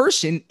other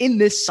person in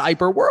this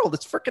cyber world.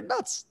 It's freaking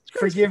nuts.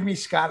 Forgive me,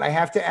 Scott. I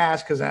have to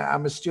ask because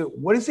I'm a student.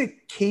 What is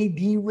it?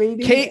 KD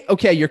rating?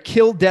 Okay, your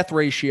kill death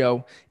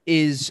ratio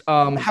is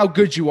how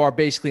good you are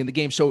basically in the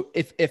game. So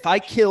if I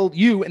killed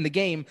you in the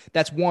game,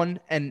 that's 1,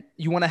 and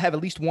you want to have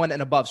at least 1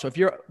 and above. So if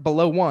you're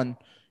below 1,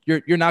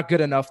 you're not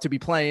good enough to be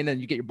playing, and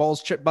you get your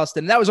balls chip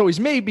busted. And that was always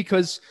me,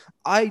 because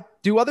I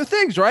do other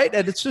things, right?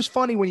 And it's just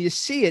funny when you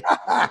see it.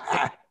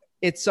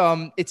 It's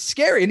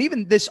scary. And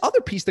even this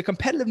other piece, the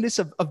competitiveness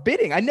of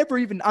bidding. I'm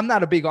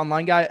not a big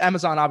online guy,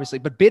 Amazon, obviously,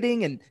 but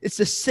bidding, and it's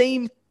the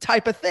same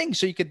type of thing.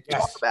 So you could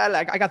talk about it.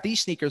 Like, I got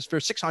these sneakers for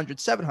 600,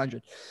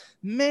 700.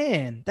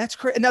 Man, that's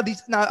crazy. Now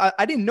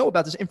I didn't know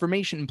about this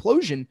information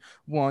implosion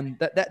one.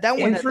 That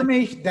one.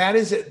 Information, that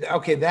is it.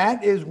 Okay.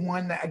 That is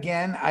one that,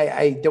 again,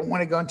 I don't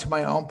want to go into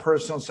my own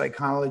personal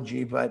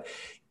psychology, but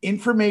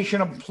information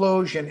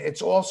implosion,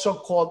 it's also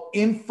called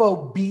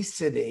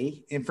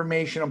infobesity,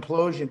 information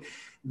implosion.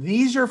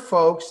 These are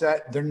folks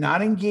that they're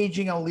not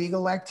engaging in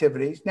illegal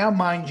activities. Now,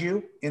 mind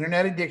you,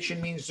 internet addiction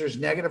means there's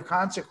negative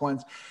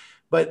consequence,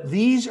 but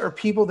these are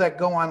people that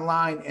go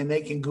online and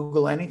they can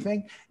Google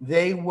anything.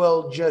 They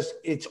will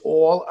it's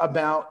all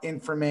about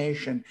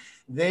information.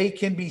 They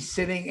can be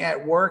sitting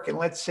at work, and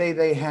let's say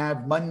they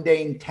have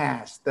mundane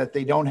tasks that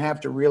they don't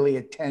have to really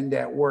attend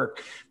at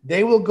work.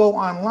 They will go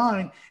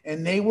online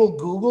and they will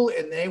Google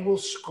and they will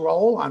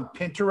scroll on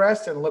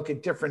Pinterest and look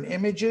at different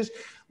images,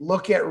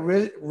 look at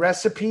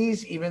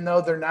recipes, even though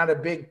they're not a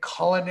big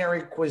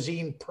culinary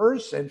cuisine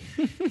person.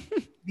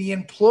 The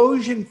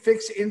implosion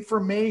fix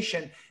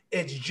information.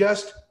 It's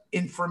just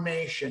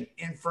information.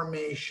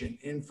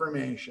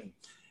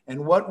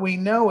 And what we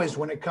know is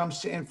when it comes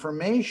to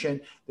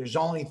information, there's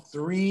only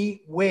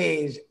 3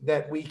 ways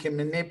that we can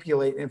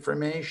manipulate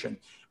information.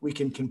 We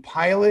can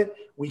compile it,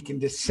 we can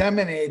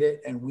disseminate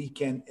it, and we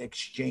can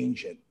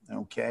exchange it,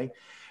 okay?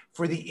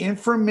 For the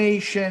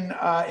information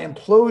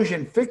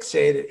implosion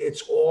fixated,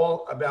 it's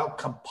all about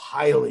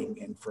compiling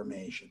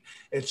information.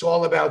 It's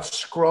all about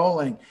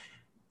scrolling.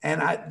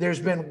 And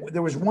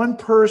there was one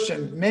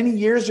person many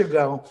years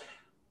ago,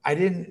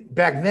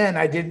 back then,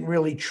 I didn't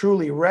really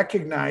truly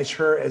recognize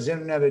her as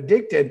internet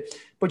addicted,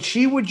 but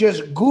she would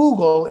just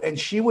Google and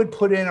she would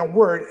put in a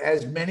word.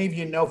 As many of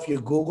you know, if you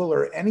Google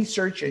or any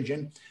search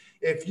engine,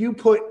 if you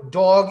put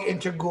dog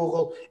into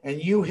Google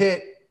and you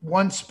hit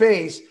 1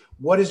 space,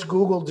 what does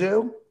Google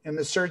do in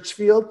the search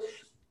field?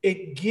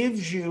 It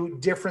gives you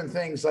different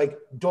things like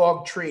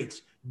dog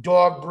treats,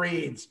 dog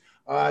breeds,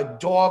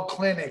 dog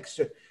clinics.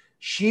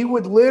 She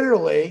would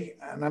literally,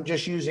 and I'm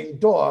just using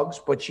dogs,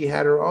 but she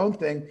had her own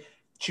thing.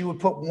 She would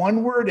put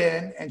 1 word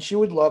in and she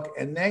would look,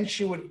 and then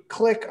she would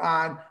click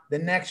on the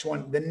next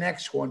one, the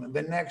next one,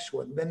 the next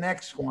one, the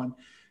next one,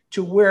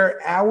 to where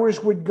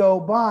hours would go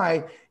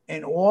by.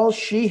 And all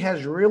she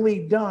has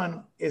really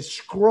done is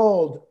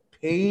scrolled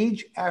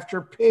page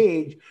after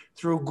page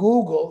through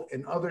Google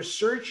and other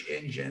search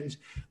engines,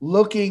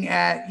 looking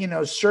at,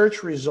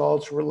 search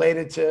results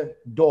related to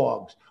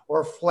dogs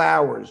or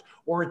flowers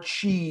or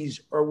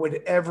cheese or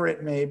whatever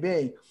it may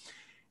be.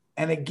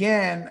 And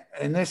again,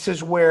 and this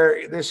is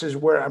where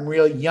I'm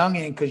really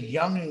Jungian, because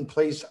Jungian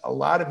places a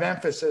lot of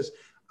emphasis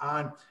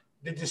on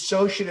the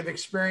dissociative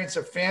experience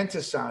of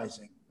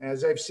fantasizing.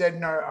 As I've said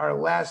in our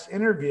last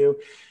interview,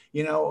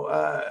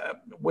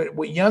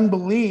 what Jung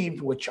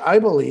believed, which I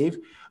believe,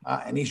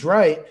 and he's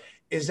right,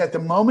 is that the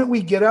moment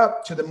we get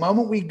up to the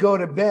moment we go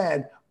to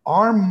bed,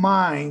 our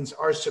minds,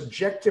 our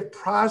subjective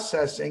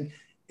processing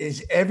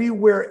is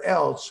everywhere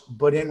else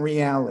but in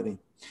reality.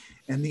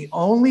 And the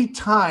only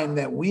time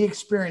that we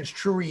experience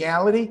true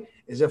reality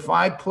is if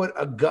I put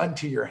a gun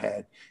to your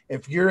head,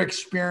 if you're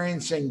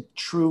experiencing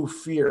true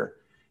fear.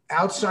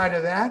 Outside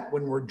of that,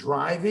 when we're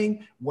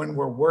driving, when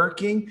we're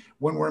working,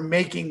 when we're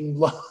making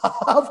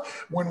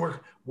love,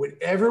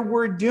 whatever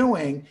we're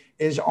doing,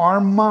 is our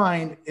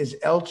mind is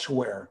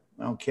elsewhere.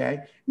 Okay.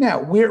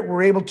 Now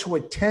we're able to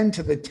attend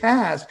to the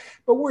task,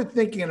 but we're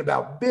thinking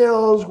about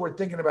bills. We're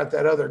thinking about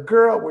that other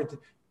girl. We're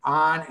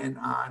on and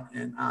on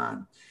and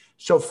on.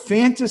 So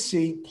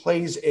fantasy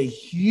plays a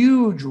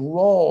huge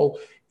role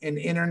in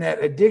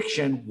internet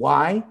addiction.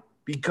 Why?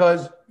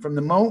 Because from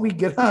the moment we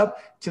get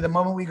up to the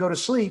moment we go to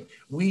sleep,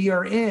 we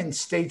are in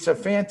states of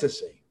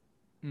fantasy.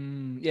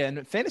 Yeah,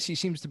 and fantasy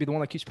seems to be the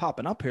one that keeps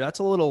popping up here. That's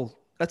a little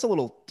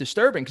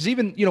disturbing, because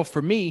even,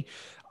 for me,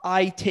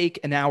 I take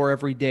an hour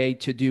every day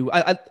to do,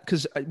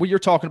 because what you're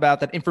talking about,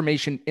 that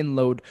information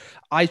inload,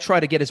 I try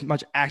to get as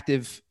much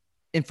active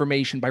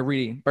information by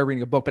reading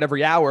a book. But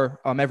every hour,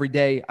 every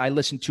day, I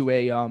listen to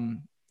right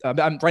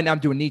now I'm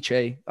doing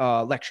Nietzsche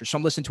lecture. So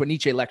I'm listening to a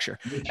Nietzsche lecture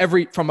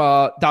from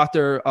a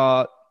doctor,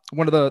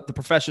 one of the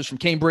professors from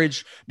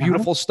Cambridge,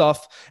 beautiful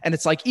stuff. And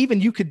it's like,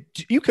 even you could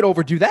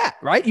overdo that,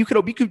 right? You could,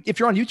 if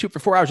you're on YouTube for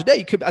 4 hours a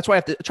day, that's why I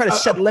have to try to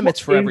set limits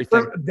for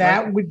everything.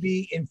 That would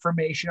be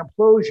information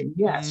implosion.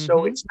 Yes. Mm-hmm.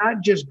 So it's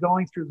not just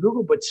going through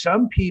Google, but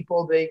some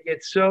people, they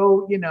get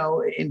so,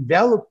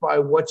 enveloped by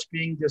what's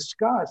being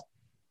discussed.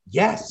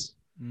 Yes.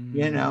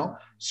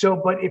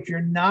 So, but if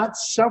you're not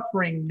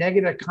suffering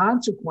negative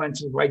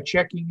consequences by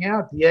checking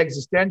out the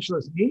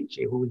existentialist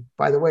Nietzsche, who,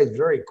 by the way, is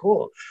very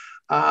cool,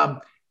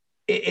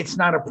 it's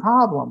not a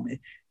problem.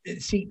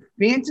 See,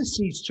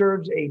 fantasy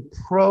serves a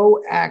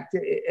proactive,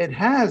 it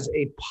has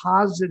a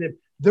positive,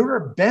 there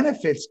are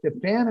benefits to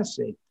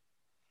fantasy.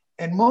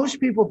 And most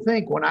people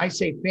think when I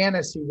say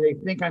fantasy, they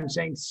think I'm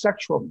saying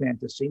sexual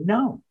fantasy.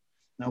 No.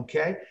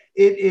 Okay.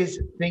 It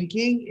is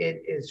thinking,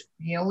 it is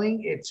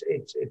feeling, it's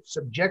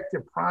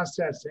subjective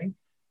processing.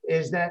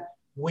 Is that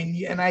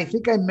and I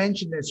think I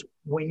mentioned this,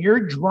 when you're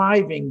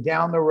driving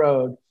down the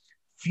road,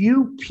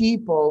 few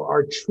people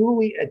are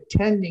truly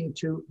attending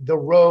to the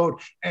road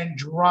and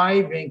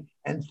driving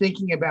and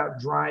thinking about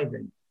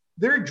driving.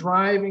 They're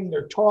driving,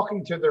 they're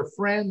talking to their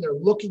friend, they're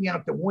looking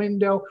out the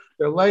window,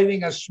 they're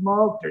lighting a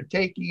smoke, they're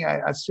taking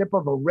a sip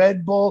of a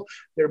Red Bull,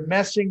 they're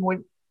messing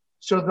with.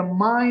 So the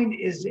mind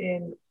is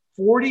in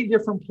 40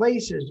 different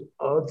places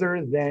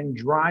other than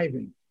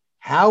driving.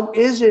 How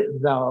is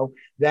it, though,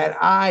 that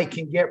I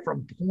can get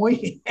from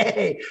point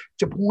A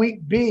to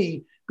point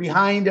B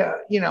behind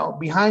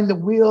the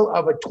wheel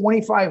of a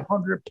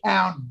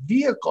 2,500-pound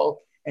vehicle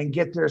and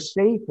get there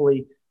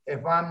safely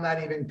if I'm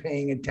not even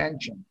paying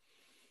attention?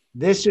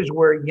 This is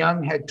where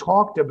Jung had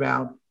talked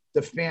about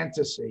the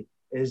fantasy,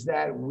 is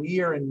that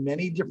we are in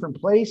many different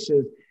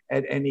places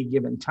at any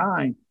given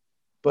time.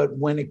 But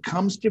when it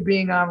comes to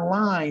being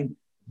online,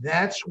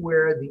 that's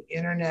where the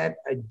internet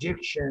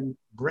addiction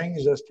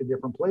brings us to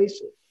different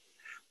places.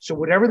 So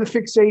whatever the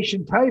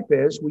fixation type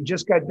is, we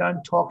just got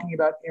done talking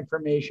about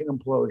information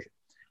implosion.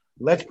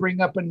 Let's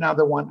bring up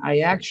another one. I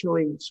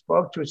actually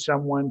spoke to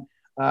someone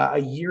a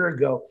year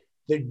ago,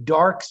 the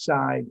dark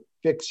side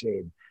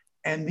fixated.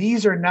 And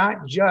these are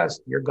not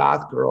just your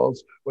goth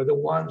girls or the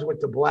ones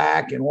with the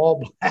black and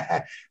all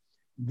black.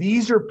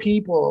 These are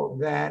people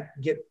that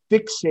get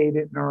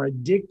fixated and are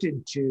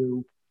addicted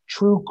to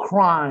true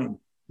crime,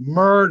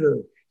 murder,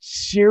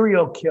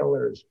 serial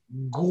killers,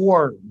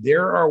 gore.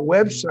 There are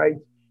websites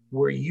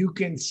where you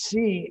can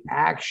see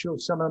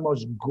some of the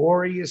most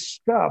goriest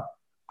stuff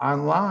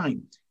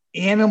online.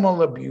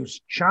 Animal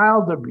abuse,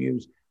 child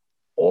abuse,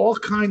 all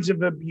kinds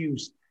of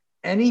abuse,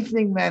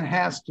 anything that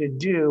has to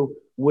do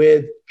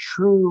with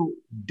true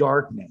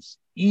darkness,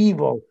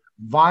 evil,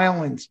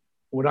 violence,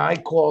 what I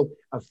call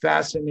a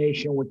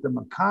fascination with the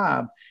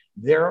macabre.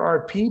 There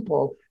are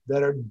people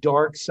that are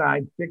dark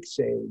side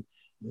fixated.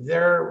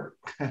 Their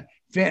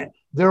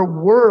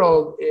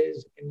world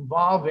is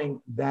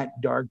involving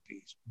that dark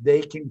beast.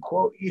 They can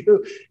quote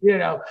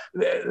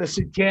the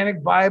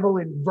Satanic Bible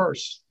in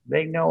verse.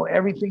 They know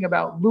everything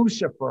about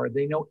Lucifer.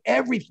 They know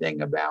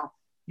everything about,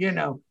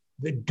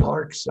 the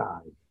dark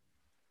side.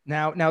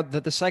 Now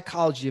the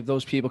psychology of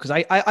those people, because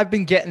I've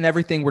been getting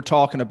everything we're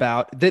talking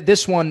about.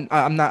 This one,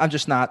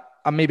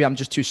 maybe I'm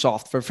just too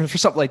soft for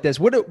something like this.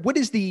 What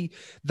is the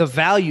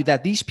value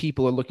that these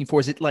people are looking for?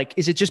 Is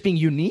it just being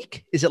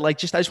unique? Is it like I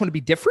just want to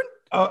be different?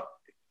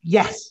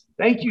 Yes.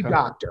 Thank you,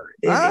 doctor.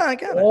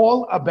 It's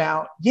all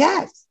about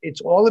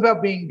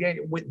being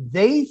what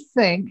they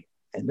think,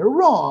 and they're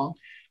wrong.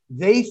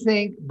 They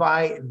think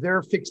by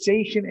their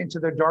fixation into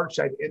their dark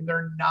side and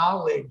their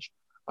knowledge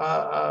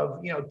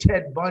of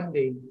Ted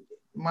Bundy.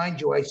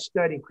 Mind you, I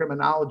study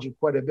criminology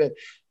quite a bit,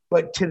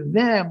 but to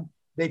them,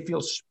 they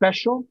feel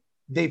special,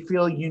 they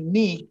feel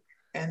unique,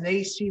 and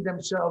they see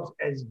themselves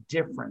as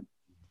different.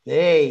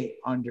 They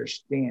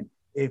understand.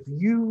 If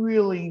you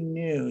really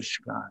knew,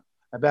 Scott,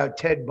 about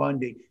Ted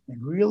Bundy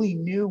and really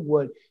knew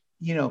what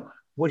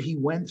he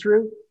went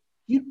through,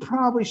 you'd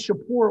probably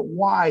support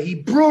why he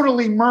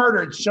brutally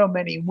murdered so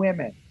many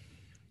women.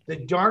 The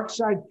dark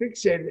side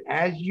fixated,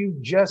 as you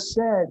just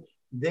said,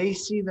 they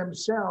see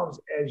themselves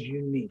as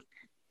unique.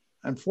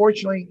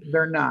 Unfortunately,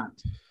 they're not.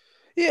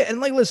 Yeah, and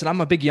listen,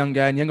 I'm a big Jung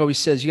guy, and Jung always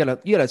says you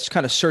gotta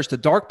kind of search the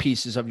dark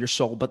pieces of your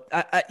soul. But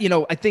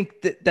I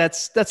think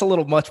that's a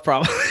little much,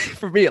 probably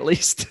for me at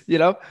least.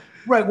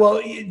 Right.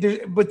 Well,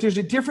 but there's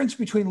a difference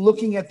between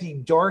looking at the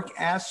dark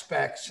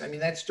aspects. I mean,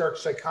 that's dark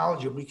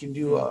psychology. We can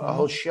do a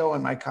whole show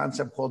on my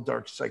concept called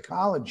dark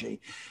psychology.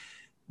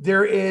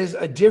 There is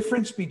a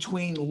difference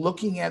between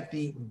looking at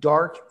the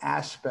dark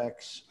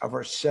aspects of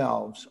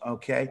ourselves,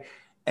 okay,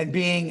 and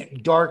being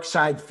dark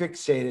side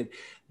fixated.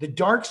 The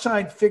dark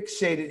side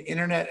fixated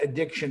internet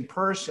addiction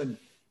person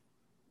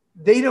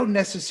they don't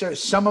necessarily,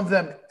 some of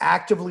them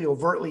actively,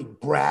 overtly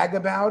brag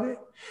about it.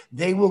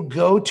 They will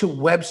go to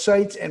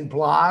websites and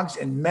blogs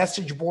and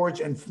message boards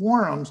and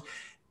forums,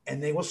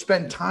 and they will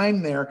spend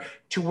time there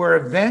to where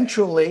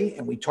eventually,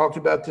 and we talked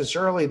about this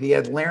early, the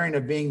Adlerian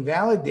of being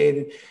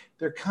validated,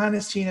 they're kind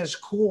of seen as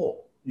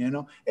cool.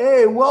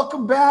 Hey,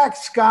 welcome back,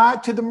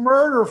 Scott, to the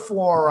murder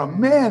forum.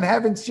 Man,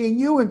 haven't seen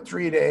you in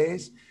 3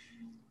 days.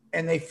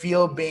 And they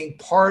feel being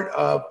part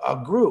of a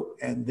group.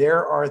 And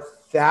there are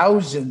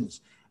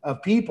thousands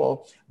of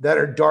people that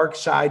are dark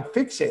side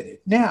fixated.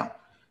 Now,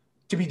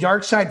 to be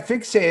dark side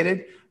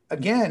fixated,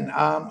 again,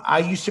 I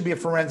used to be a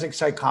forensic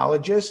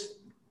psychologist.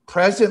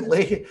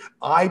 Presently,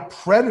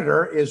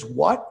 iPredator is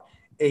what?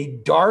 A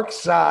dark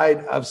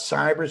side of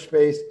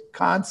cyberspace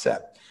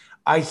concept.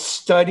 I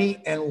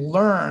study and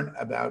learn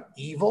about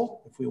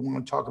evil. If we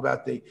want to talk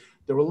about the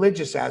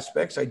religious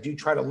aspects, I do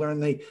try to learn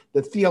the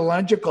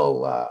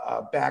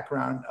theological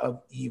background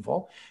of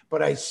evil.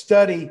 But I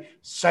study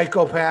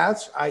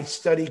psychopaths. I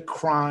study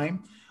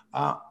crime.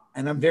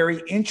 And I'm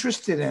very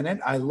interested in it.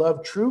 I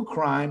love true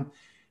crime,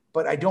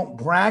 but I don't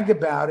brag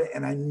about it,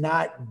 and I'm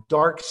not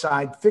dark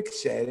side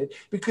fixated,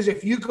 because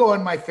if you go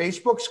on my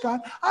Facebook,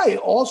 Scott, I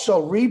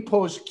also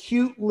repost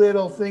cute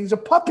little things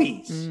of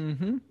puppies.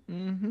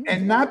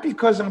 And not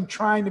because I'm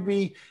trying to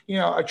be,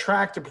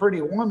 attract a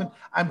pretty woman.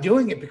 I'm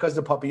doing it because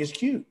the puppy is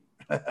cute.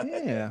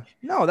 Yeah.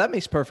 No, that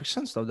makes perfect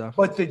sense though, Doc.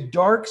 But the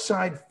dark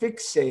side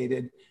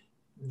fixated,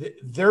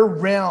 their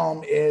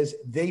realm is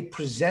they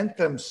present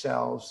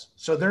themselves.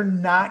 So they're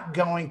not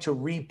going to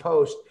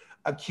repost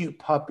a cute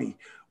puppy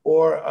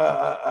or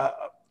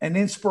an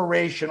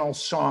inspirational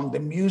song. The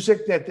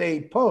music that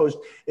they post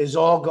is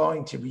all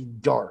going to be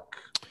dark.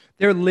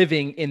 They're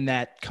living in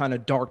that kind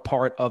of dark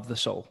part of the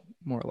soul,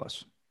 more or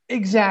less.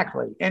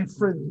 Exactly. And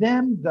for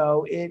them,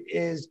 though, it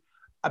is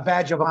a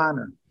badge of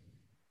honor.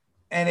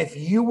 And if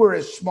you were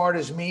as smart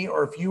as me,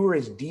 or if you were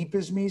as deep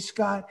as me,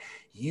 Scott,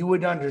 you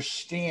would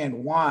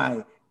understand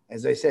why,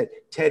 as I said,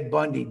 Ted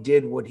Bundy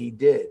did what he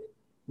did.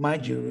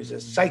 Mind you, he was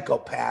a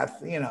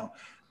psychopath,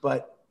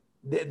 but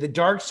the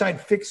dark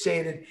side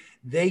fixated,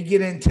 they get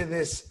into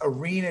this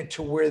arena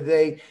to where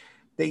they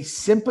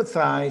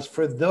sympathize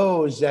for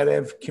those that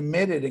have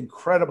committed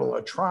incredible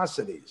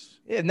atrocities.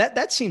 Yeah, and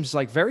that seems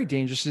like very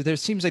dangerous. There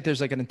seems like there's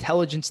like an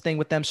intelligence thing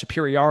with them,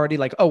 superiority.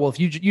 Like, oh, well, if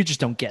you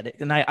just don't get it,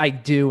 and I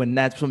do, and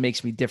that's what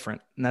makes me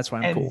different, and that's why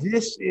I'm cool. And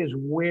this is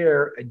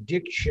where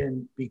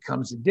addiction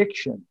becomes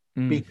addiction,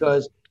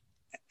 because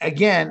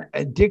again,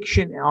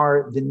 addiction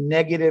are the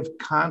negative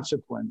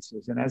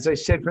consequences. And as I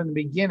said from the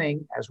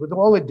beginning, as with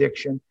all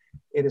addiction,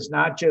 it is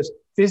not just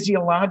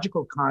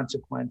physiological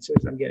consequences.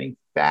 I'm getting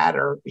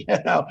fatter,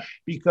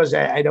 because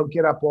I don't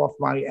get up off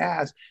my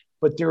ass.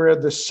 But there are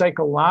the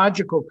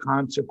psychological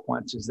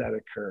consequences that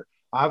occur.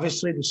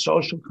 Obviously, the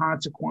social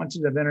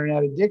consequences of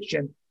internet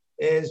addiction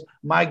is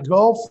my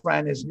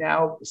girlfriend is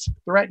now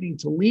threatening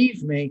to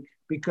leave me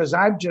because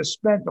I've just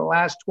spent the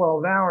last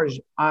 12 hours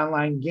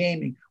online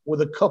gaming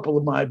with a couple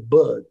of my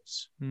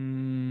buds.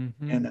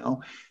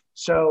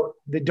 So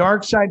the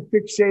dark side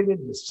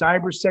fixated, the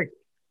cyber sex,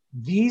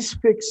 these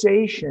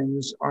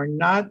fixations are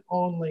not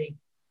only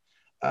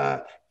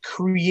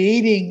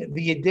creating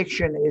the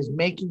addiction, is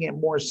making it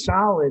more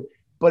solid,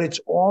 but it's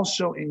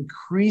also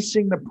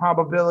increasing the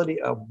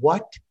probability of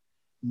what?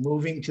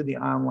 Moving to the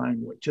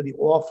online, to the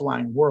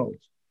offline world.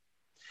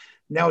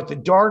 Now at the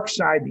dark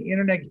side, the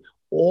internet,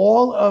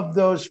 all of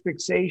those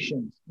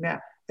fixations, now,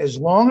 as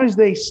long as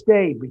they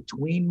stay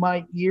between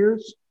my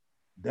ears,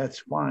 that's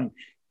fine.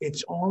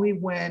 It's only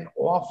when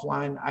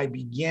offline I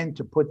begin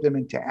to put them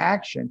into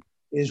action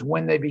is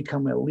when they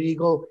become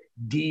illegal,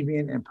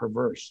 deviant, and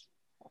perverse.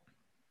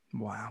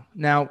 Wow.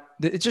 Now,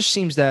 it just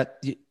seems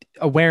that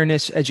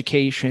awareness,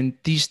 education,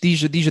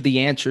 these are the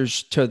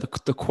answers to the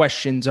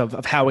questions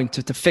of how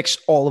to fix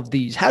all of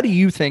these. How do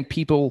you think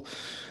people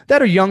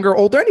that are younger,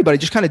 older, anybody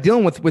just kind of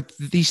dealing with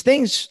these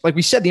things? Like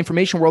we said, the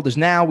information world is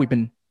now, we've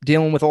been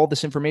dealing with all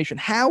this information.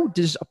 How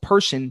does a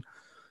person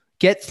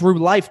get through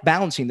life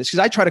balancing this? Because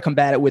I try to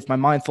combat it with my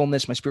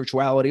mindfulness, my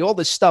spirituality, all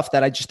this stuff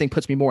that I just think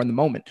puts me more in the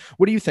moment.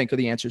 What do you think are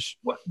the answers?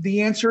 Well,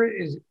 the answer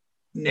is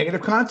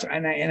negative concept.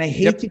 And I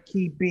hate to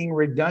keep being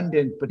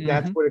redundant, but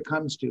that's what it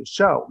comes to.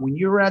 So when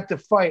you're at the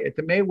fight, at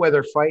the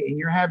Mayweather fight, and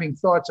you're having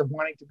thoughts of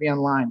wanting to be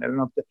online, I don't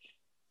know if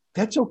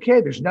that's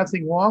okay. There's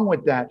nothing wrong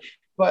with that.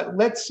 But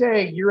let's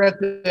say you're at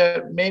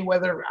the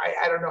Mayweather.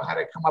 I don't know how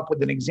to come up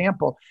with an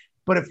example.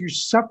 But if you're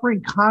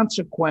suffering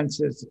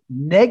consequences,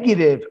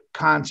 negative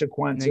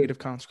consequences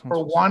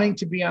for wanting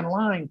to be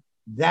online,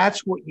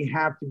 that's what you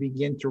have to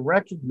begin to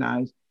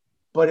recognize.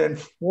 But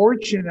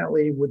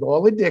unfortunately, with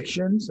all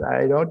addictions,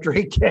 I don't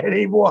drink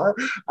anymore.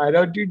 I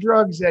don't do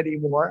drugs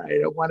anymore. I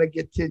don't want to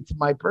get into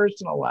my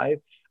personal life.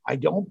 I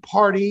don't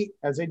party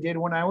as I did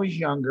when I was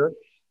younger.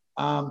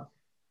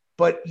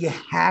 But you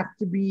have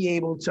to be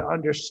able to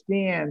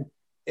understand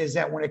is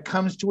that when it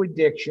comes to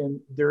addiction,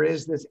 there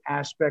is this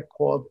aspect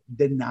called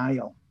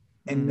denial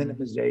and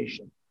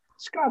minimization.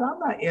 Scott, I'm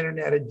not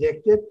internet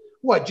addicted.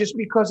 What, just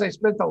because I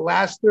spent the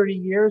last 30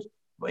 years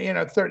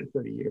well, 30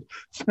 years,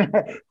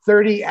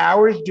 30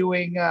 hours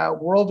doing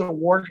World of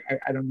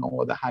Warcraft. I don't know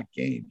all the hot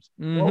games.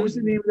 What was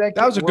the name of that game?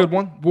 That was a good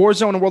one.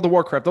 Warzone and World of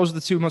Warcraft. Those are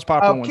the two most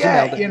popular ones.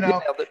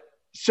 Okay,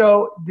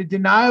 so the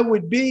denial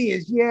would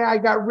be I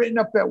got written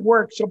up at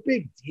work. So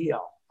big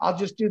deal. I'll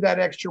just do that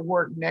extra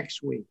work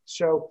next week.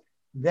 So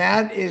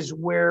that is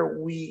where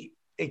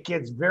it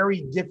gets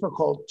very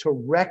difficult to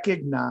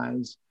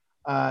recognize,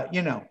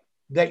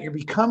 that you're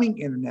becoming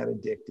internet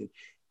addicted.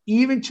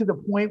 Even to the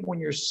point when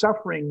you're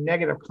suffering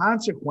negative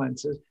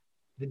consequences,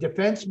 the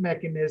defense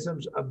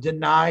mechanisms of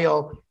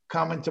denial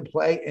come into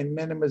play, and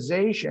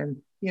minimization,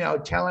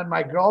 telling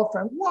my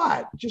girlfriend,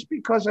 what? Just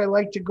because I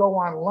like to go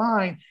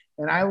online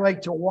and I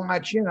like to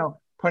watch,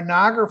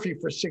 pornography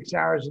for 6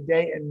 hours a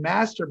day and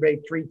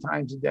masturbate 3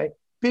 times a day,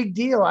 big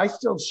deal. I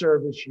still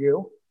service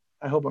you.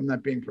 I hope I'm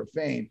not being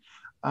profane.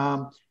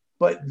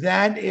 But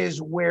that is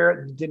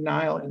where the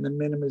denial and the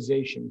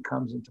minimization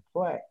comes into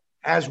play,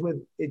 as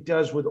it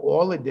does with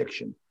all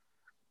addiction.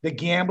 The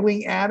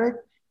gambling addict,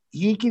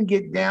 he can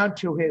get down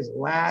to his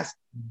last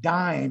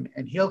dime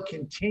and he'll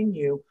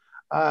continue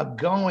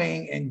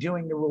going and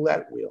doing the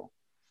roulette wheel.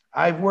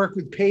 I've worked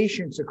with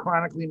patients who are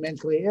chronically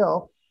mentally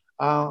ill.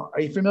 Are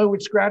you familiar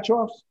with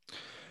scratch-offs?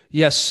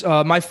 Yes.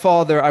 My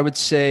father, I would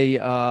say,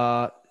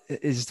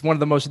 is one of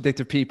the most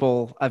addictive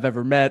people I've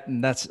ever met.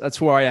 And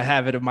that's why I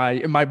have it in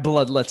my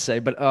blood, let's say.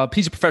 But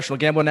he's a professional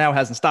gambler now,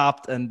 hasn't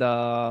stopped. And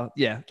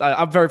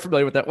I'm very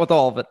familiar with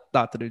all of it,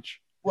 Dr. Nucci.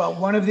 Well,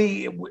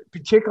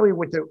 particularly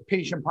with the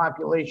patient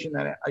population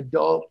that are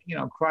adult,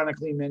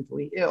 chronically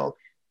mentally ill,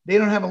 they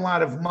don't have a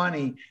lot of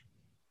money.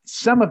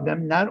 Some of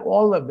them, not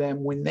all of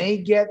them, when they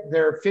get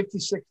their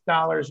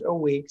 $56 a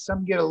week,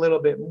 some get a little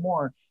bit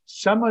more.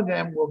 Some of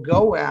them will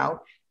go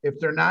out. If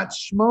they're not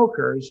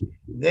smokers,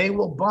 they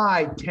will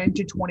buy $10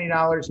 to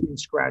 $20 in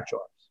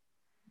scratch-offs.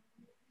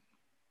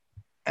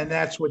 And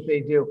that's what they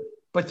do.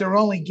 But they're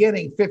only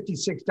getting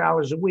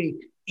 $56 a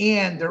week,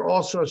 and they're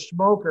also a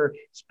smoker,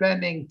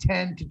 spending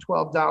 $10 to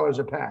 $12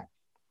 a pack.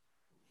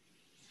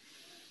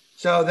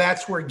 So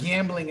that's where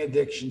gambling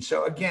addiction.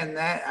 So again,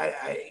 that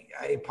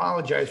I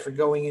apologize for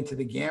going into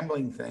the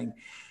gambling thing.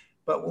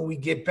 But when we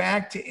get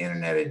back to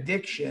internet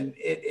addiction,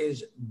 it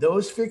is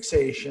those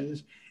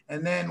fixations.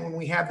 And then when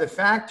we have the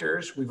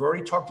factors, we've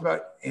already talked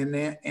about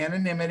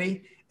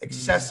anonymity,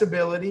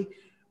 accessibility,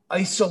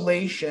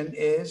 isolation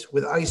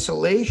with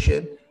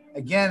isolation,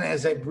 again,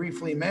 as I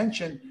briefly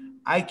mentioned,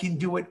 I can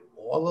do it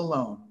all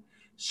alone.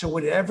 So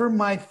whatever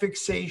my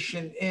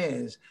fixation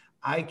is,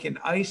 I can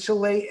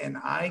isolate and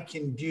I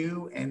can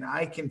do and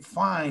I can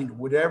find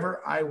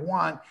whatever I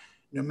want,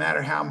 no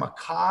matter how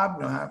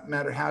macabre, no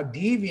matter how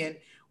deviant.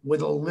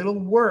 With a little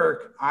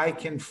work, I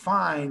can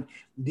find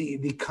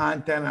the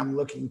content I'm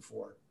looking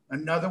for.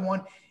 Another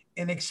one,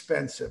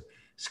 inexpensive.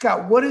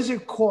 Scott, what does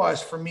it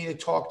cost for me to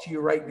talk to you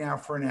right now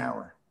for an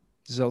hour?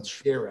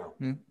 Zilch. 0.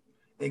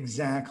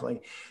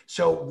 Exactly.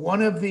 So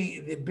one of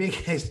the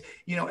biggest,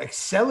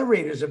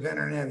 accelerators of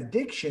internet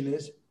addiction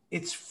is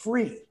it's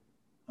free.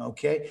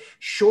 Okay.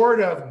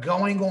 Short of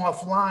going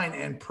offline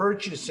and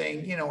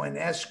purchasing, an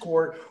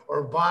escort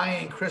or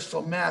buying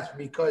crystal meth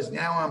because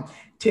now I'm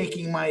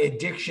taking my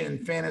addiction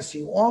and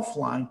fantasy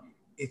offline,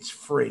 it's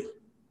free.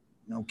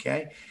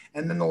 Okay.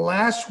 And then the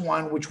last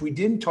one, which we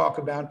didn't talk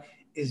about,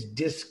 is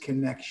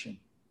disconnection.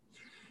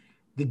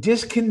 The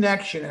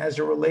disconnection as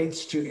it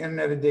relates to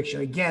internet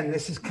addiction. Again,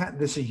 this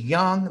is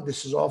young.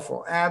 This is all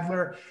for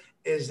Adler,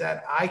 is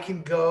that I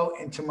can go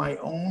into my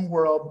own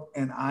world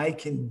and I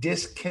can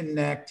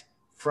disconnect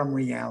from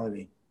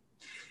reality.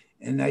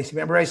 And I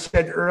remember I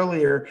said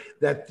earlier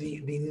that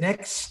the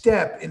next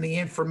step in the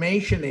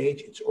information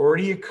age, it's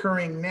already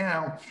occurring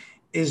now,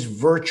 is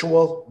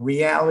virtual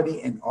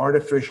reality and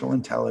artificial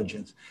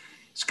intelligence.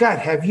 Scott,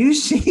 have you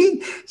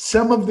seen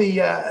some of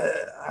the,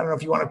 I don't know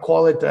if you want to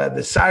call it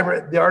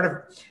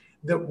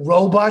the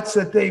robots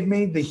that they've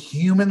made, the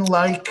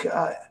human-like?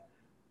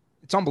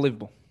 It's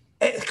unbelievable.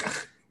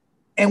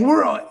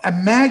 And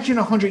imagine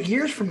 100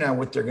 years from now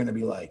what they're going to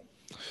be like.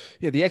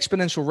 Yeah, the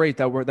exponential rate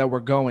that we're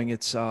going,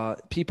 it's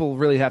people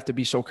really have to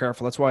be so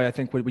careful. That's why I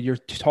think what you're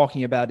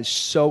talking about is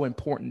so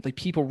important. Like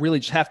people really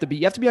just have to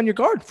be on your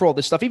guard for all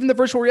this stuff. Even the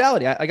virtual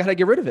reality, I got to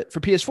get rid of it.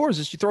 For PS4s,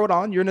 is you throw it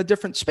on, you're in a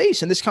different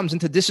space, and this comes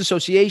into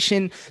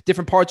disassociation,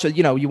 different parts of,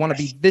 you want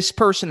to be this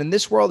person in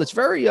this world. It's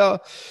very, you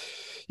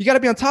got to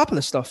be on top of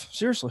this stuff.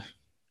 Seriously.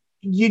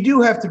 You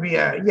do have to be,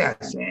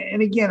 yes.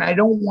 And again, I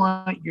don't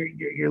want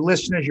your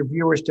listeners, your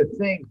viewers to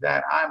think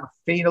that I'm a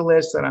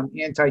fatalist, that I'm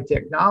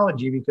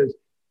anti-technology, because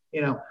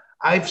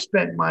I've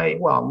spent my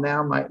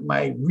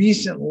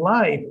recent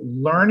life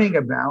learning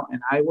about,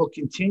 and I will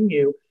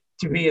continue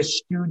to be a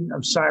student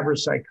of cyber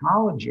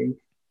psychology.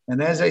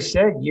 And as I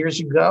said years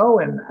ago,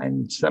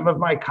 and some of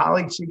my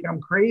colleagues think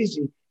I'm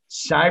crazy,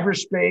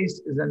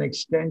 cyberspace is an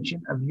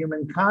extension of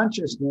human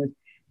consciousness.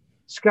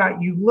 Scott,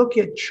 you look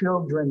at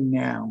children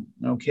now,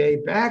 okay?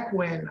 Back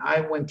when I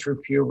went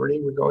through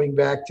puberty, we're going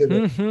back to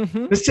the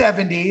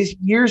 70s,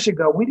 years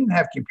ago, we didn't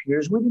have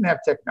computers, we didn't have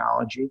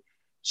technology.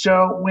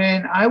 So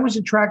when I was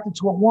attracted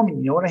to a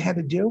woman, you know what I had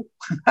to do?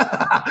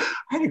 I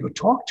had to go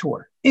talk to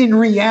her in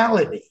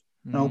reality.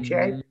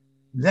 Okay.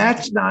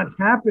 That's not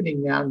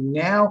happening now.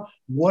 Now,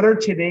 what are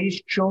today's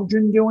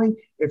children doing?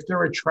 If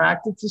they're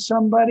attracted to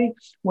somebody,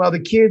 well, the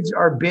kids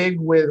are big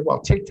with,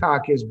 well,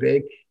 TikTok is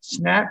big,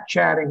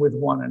 Snapchatting with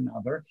one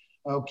another,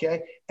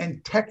 okay,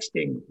 and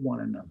texting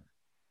one another,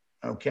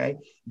 okay.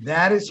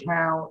 That is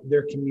how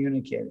they're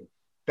communicating.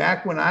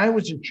 Back when I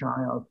was a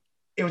child,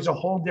 it was a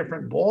whole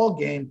different ball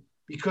game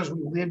because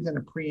we lived in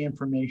a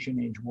pre-information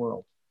age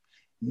world.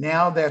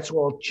 Now that's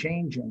all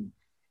changing.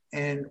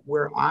 And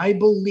where I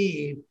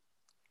believe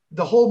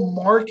the whole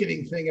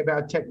marketing thing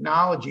about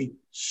technology,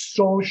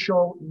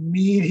 social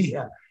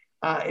media,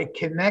 it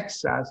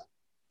connects us.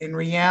 In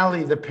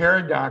reality, the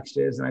paradox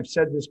is, and I've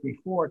said this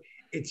before,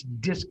 it's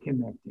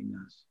disconnecting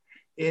us.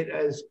 It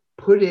is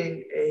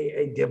putting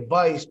a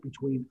device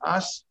between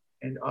us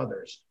and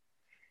others.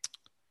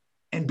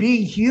 And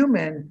being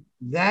human,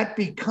 that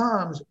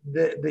becomes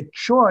the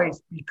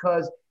choice,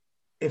 because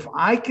if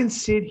I can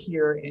sit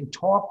here and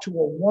talk to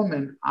a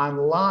woman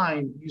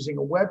online using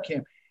a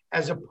webcam,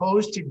 as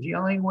opposed to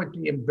dealing with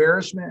the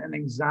embarrassment and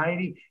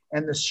anxiety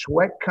and the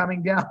sweat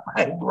coming down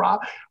my brow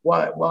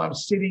while I'm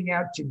sitting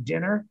out to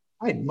dinner,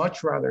 I'd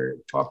much rather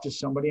talk to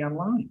somebody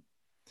online.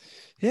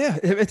 Yeah,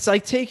 it's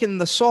like taking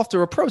the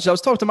softer approach. I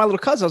was talking to my little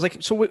cousin. I was like,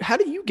 so how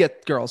do you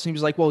get girls? And he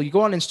was like, well, you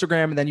go on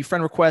Instagram and then you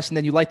friend request and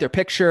then you like their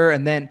picture.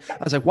 And then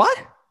I was like, what?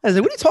 I was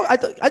like, what are you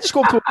talking? I just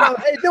go up to a girl.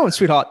 Hey, no one,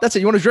 sweetheart. That's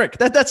it. You want a drink?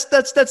 That's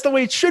the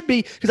way it should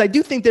be. Because I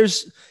do think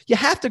you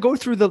have to go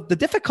through the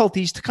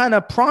difficulties to kind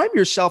of prime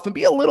yourself and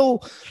be a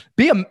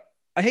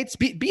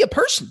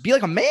person, be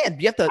like a man.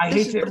 You have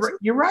to.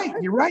 You're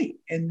right.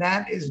 And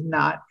that is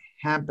not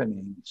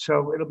happening.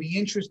 So it'll be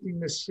interesting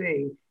to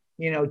see,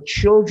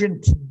 children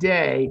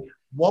today,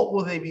 what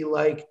will they be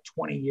like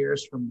 20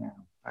 years from now?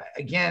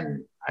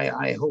 Again,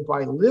 I hope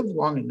I live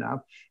long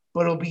enough,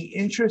 but it'll be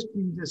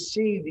interesting to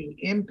see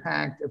the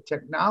impact of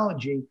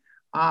technology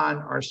on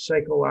our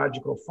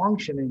psychological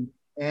functioning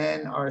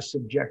and our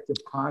subjective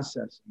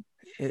processing.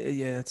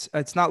 Yeah,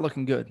 it's not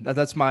looking good.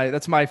 That's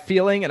my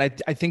feeling. And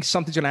I think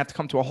something's going to have to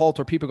come to a halt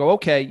where people go,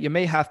 okay, you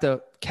may have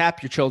to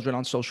cap your children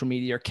on social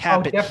media or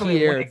cap it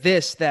here,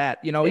 this, that,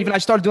 even I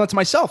started doing it to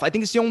myself. I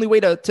think it's the only way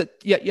to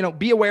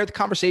be aware of the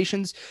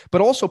conversations,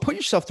 but also put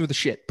yourself through the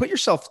shit,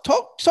 talk,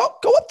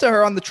 go up to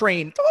her on the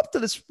train, go up to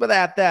this, for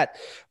that.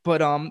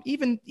 But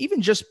even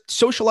just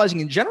socializing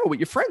in general with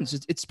your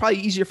friends, it's probably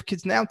easier for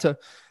kids now to,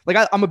 like,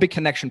 I'm a big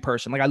connection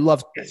person. Like, I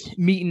love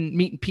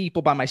meeting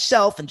people by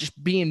myself and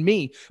just being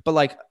me. But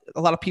like,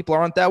 a lot of people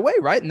aren't that way,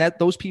 right? And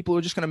those people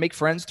are just going to make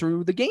friends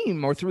through the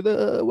game or through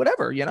the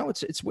whatever.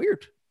 It's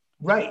weird.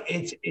 Right.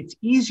 It's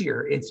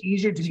easier. It's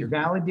easier to be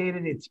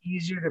validated. It's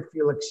easier to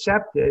feel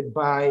accepted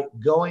by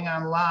going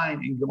online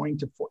and going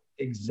to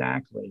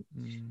exactly.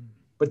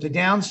 But the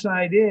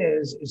downside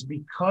is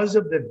because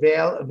of the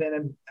veil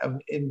of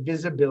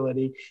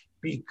invisibility,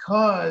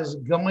 because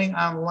going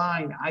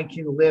online, I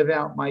can live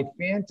out my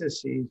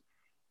fantasies.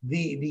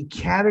 The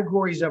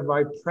categories of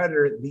my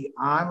predator, the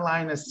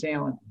online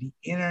assailant, the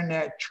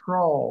internet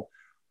troll,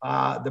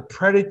 the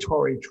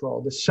predatory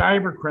troll, the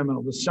cyber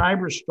criminal, the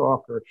cyber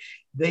stalker,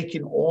 they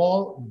can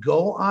all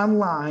go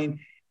online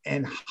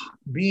and,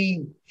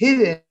 being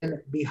hidden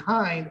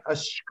behind a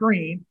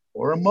screen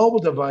or a mobile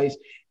device,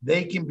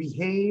 they can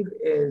behave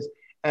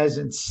as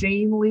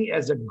insanely,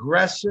 as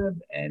aggressive,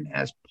 and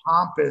as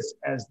pompous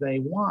as they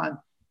want,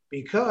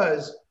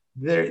 because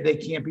they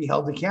can't be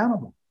held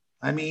accountable.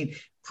 I mean,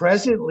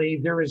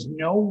 presently, there is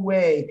no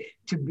way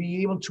to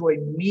be able to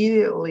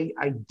immediately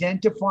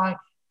identify,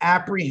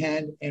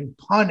 apprehend, and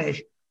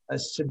punish a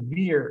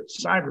severe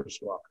cyber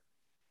stalker.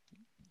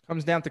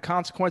 Comes down to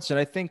consequences. And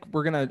I think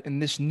we're going to, in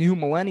this new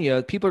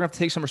millennia, people are going to have to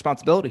take some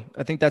responsibility.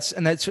 I think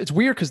it's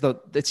weird because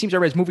it seems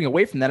everybody's moving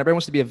away from that. Everybody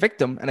wants to be a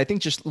victim. And I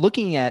think just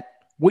looking at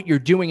what you're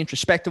doing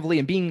introspectively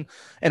and being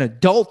an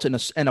adult and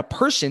a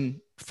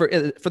person for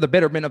the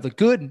betterment of the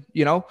good,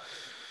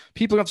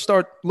 people have to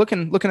start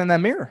looking in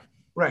that mirror.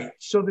 Right.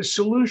 So the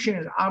solution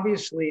is,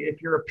 obviously,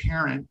 if you're a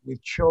parent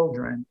with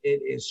children,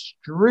 it is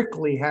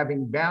strictly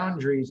having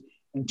boundaries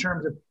in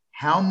terms of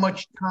how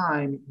much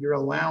time you're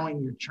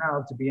allowing your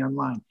child to be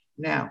online.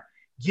 Now,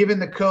 given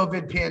the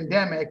COVID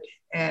pandemic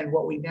and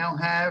what we now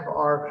have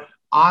are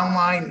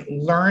online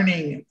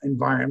learning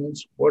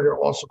environments, what are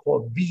also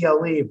called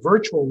VLE,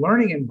 virtual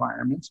learning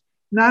environments,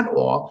 not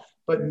all,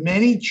 but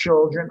many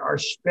children are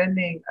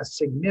spending a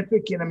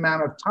significant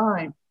amount of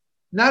time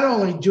not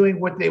only doing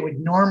what they would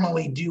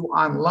normally do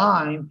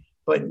online,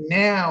 but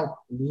now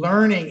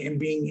learning and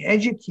being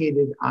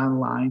educated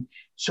online.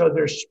 So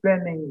they're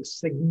spending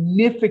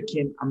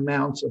significant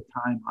amounts of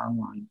time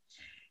online.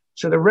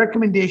 So the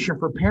recommendation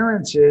for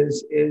parents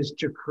is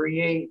to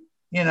create,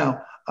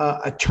 a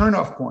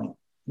turnoff point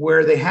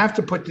where they have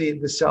to put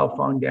the cell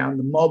phone down,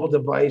 the mobile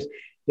device.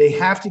 They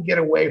have to get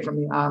away from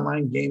the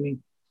online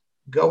gaming,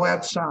 go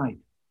outside.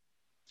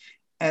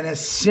 And as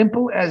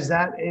simple as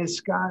that is,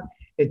 Scott,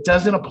 it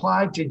doesn't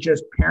apply to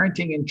just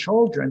parenting and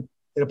children.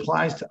 It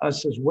applies to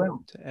us as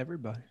well. To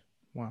everybody.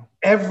 Wow.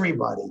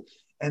 Everybody.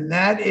 And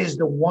that is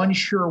the one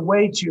sure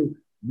way to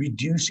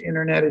reduce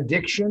internet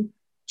addiction,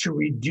 to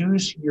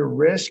reduce your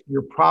risk,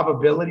 your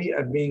probability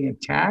of being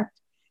attacked,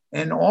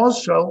 and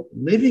also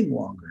living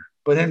longer.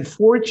 But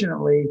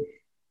unfortunately,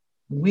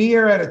 we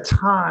are at a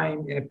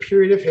time in a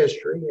period of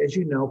history, as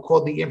you know,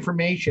 called the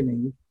information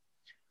age.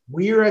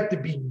 We are at the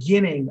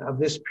beginning of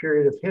this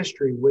period of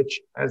history,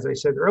 which, as I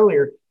said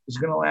earlier, is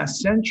going to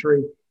last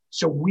century.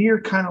 So we are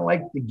kind of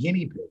like the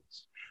guinea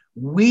pigs.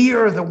 We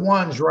are the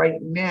ones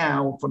right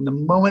now, from the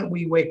moment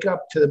we wake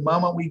up to the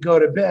moment we go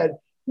to bed,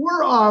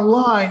 we're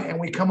online and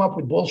we come up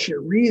with bullshit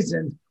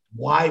reasons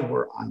why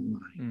we're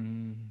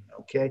online.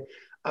 Okay.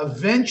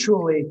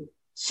 Eventually,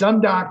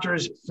 some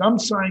doctors, some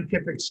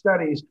scientific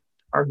studies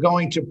are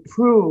going to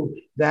prove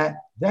that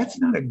that's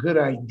not a good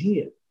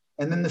idea.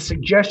 And then the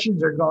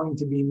suggestions are going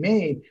to be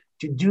made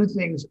to do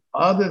things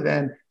other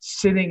than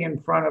sitting in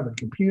front of a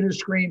computer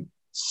screen,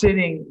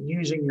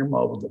 using your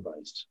mobile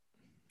device.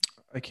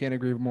 I can't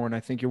agree more. And I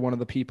think you're one of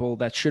the people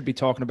that should be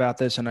talking about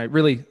this. And I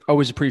really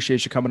always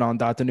appreciate you coming on,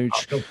 Dr. Nucc.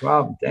 Oh, no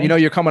problem. You know,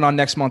 you're coming on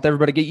next month.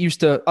 Everybody get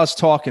used to us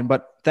talking,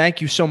 but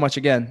thank you so much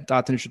again,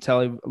 Dr.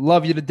 Nuccitelli.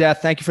 Love you to death.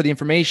 Thank you for the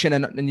information.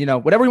 And you know,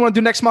 whatever you want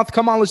to do next month,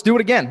 come on, let's do it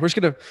again. We're just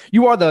going to,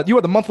 you are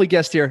the monthly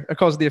guest here at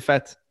Cause of the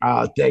Effect.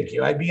 Oh, thank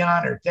you. I'd be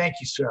honored. Thank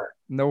you, sir.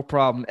 No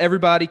problem.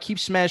 Everybody keep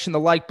smashing the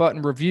like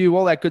button, review,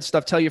 all that good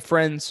stuff. Tell your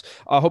friends.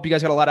 I hope you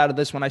guys got a lot out of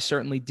this one. I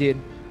certainly did.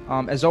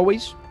 As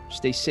always,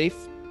 stay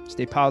safe,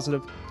 stay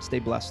positive, stay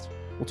blessed.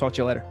 We'll talk to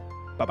you later.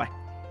 Bye-bye.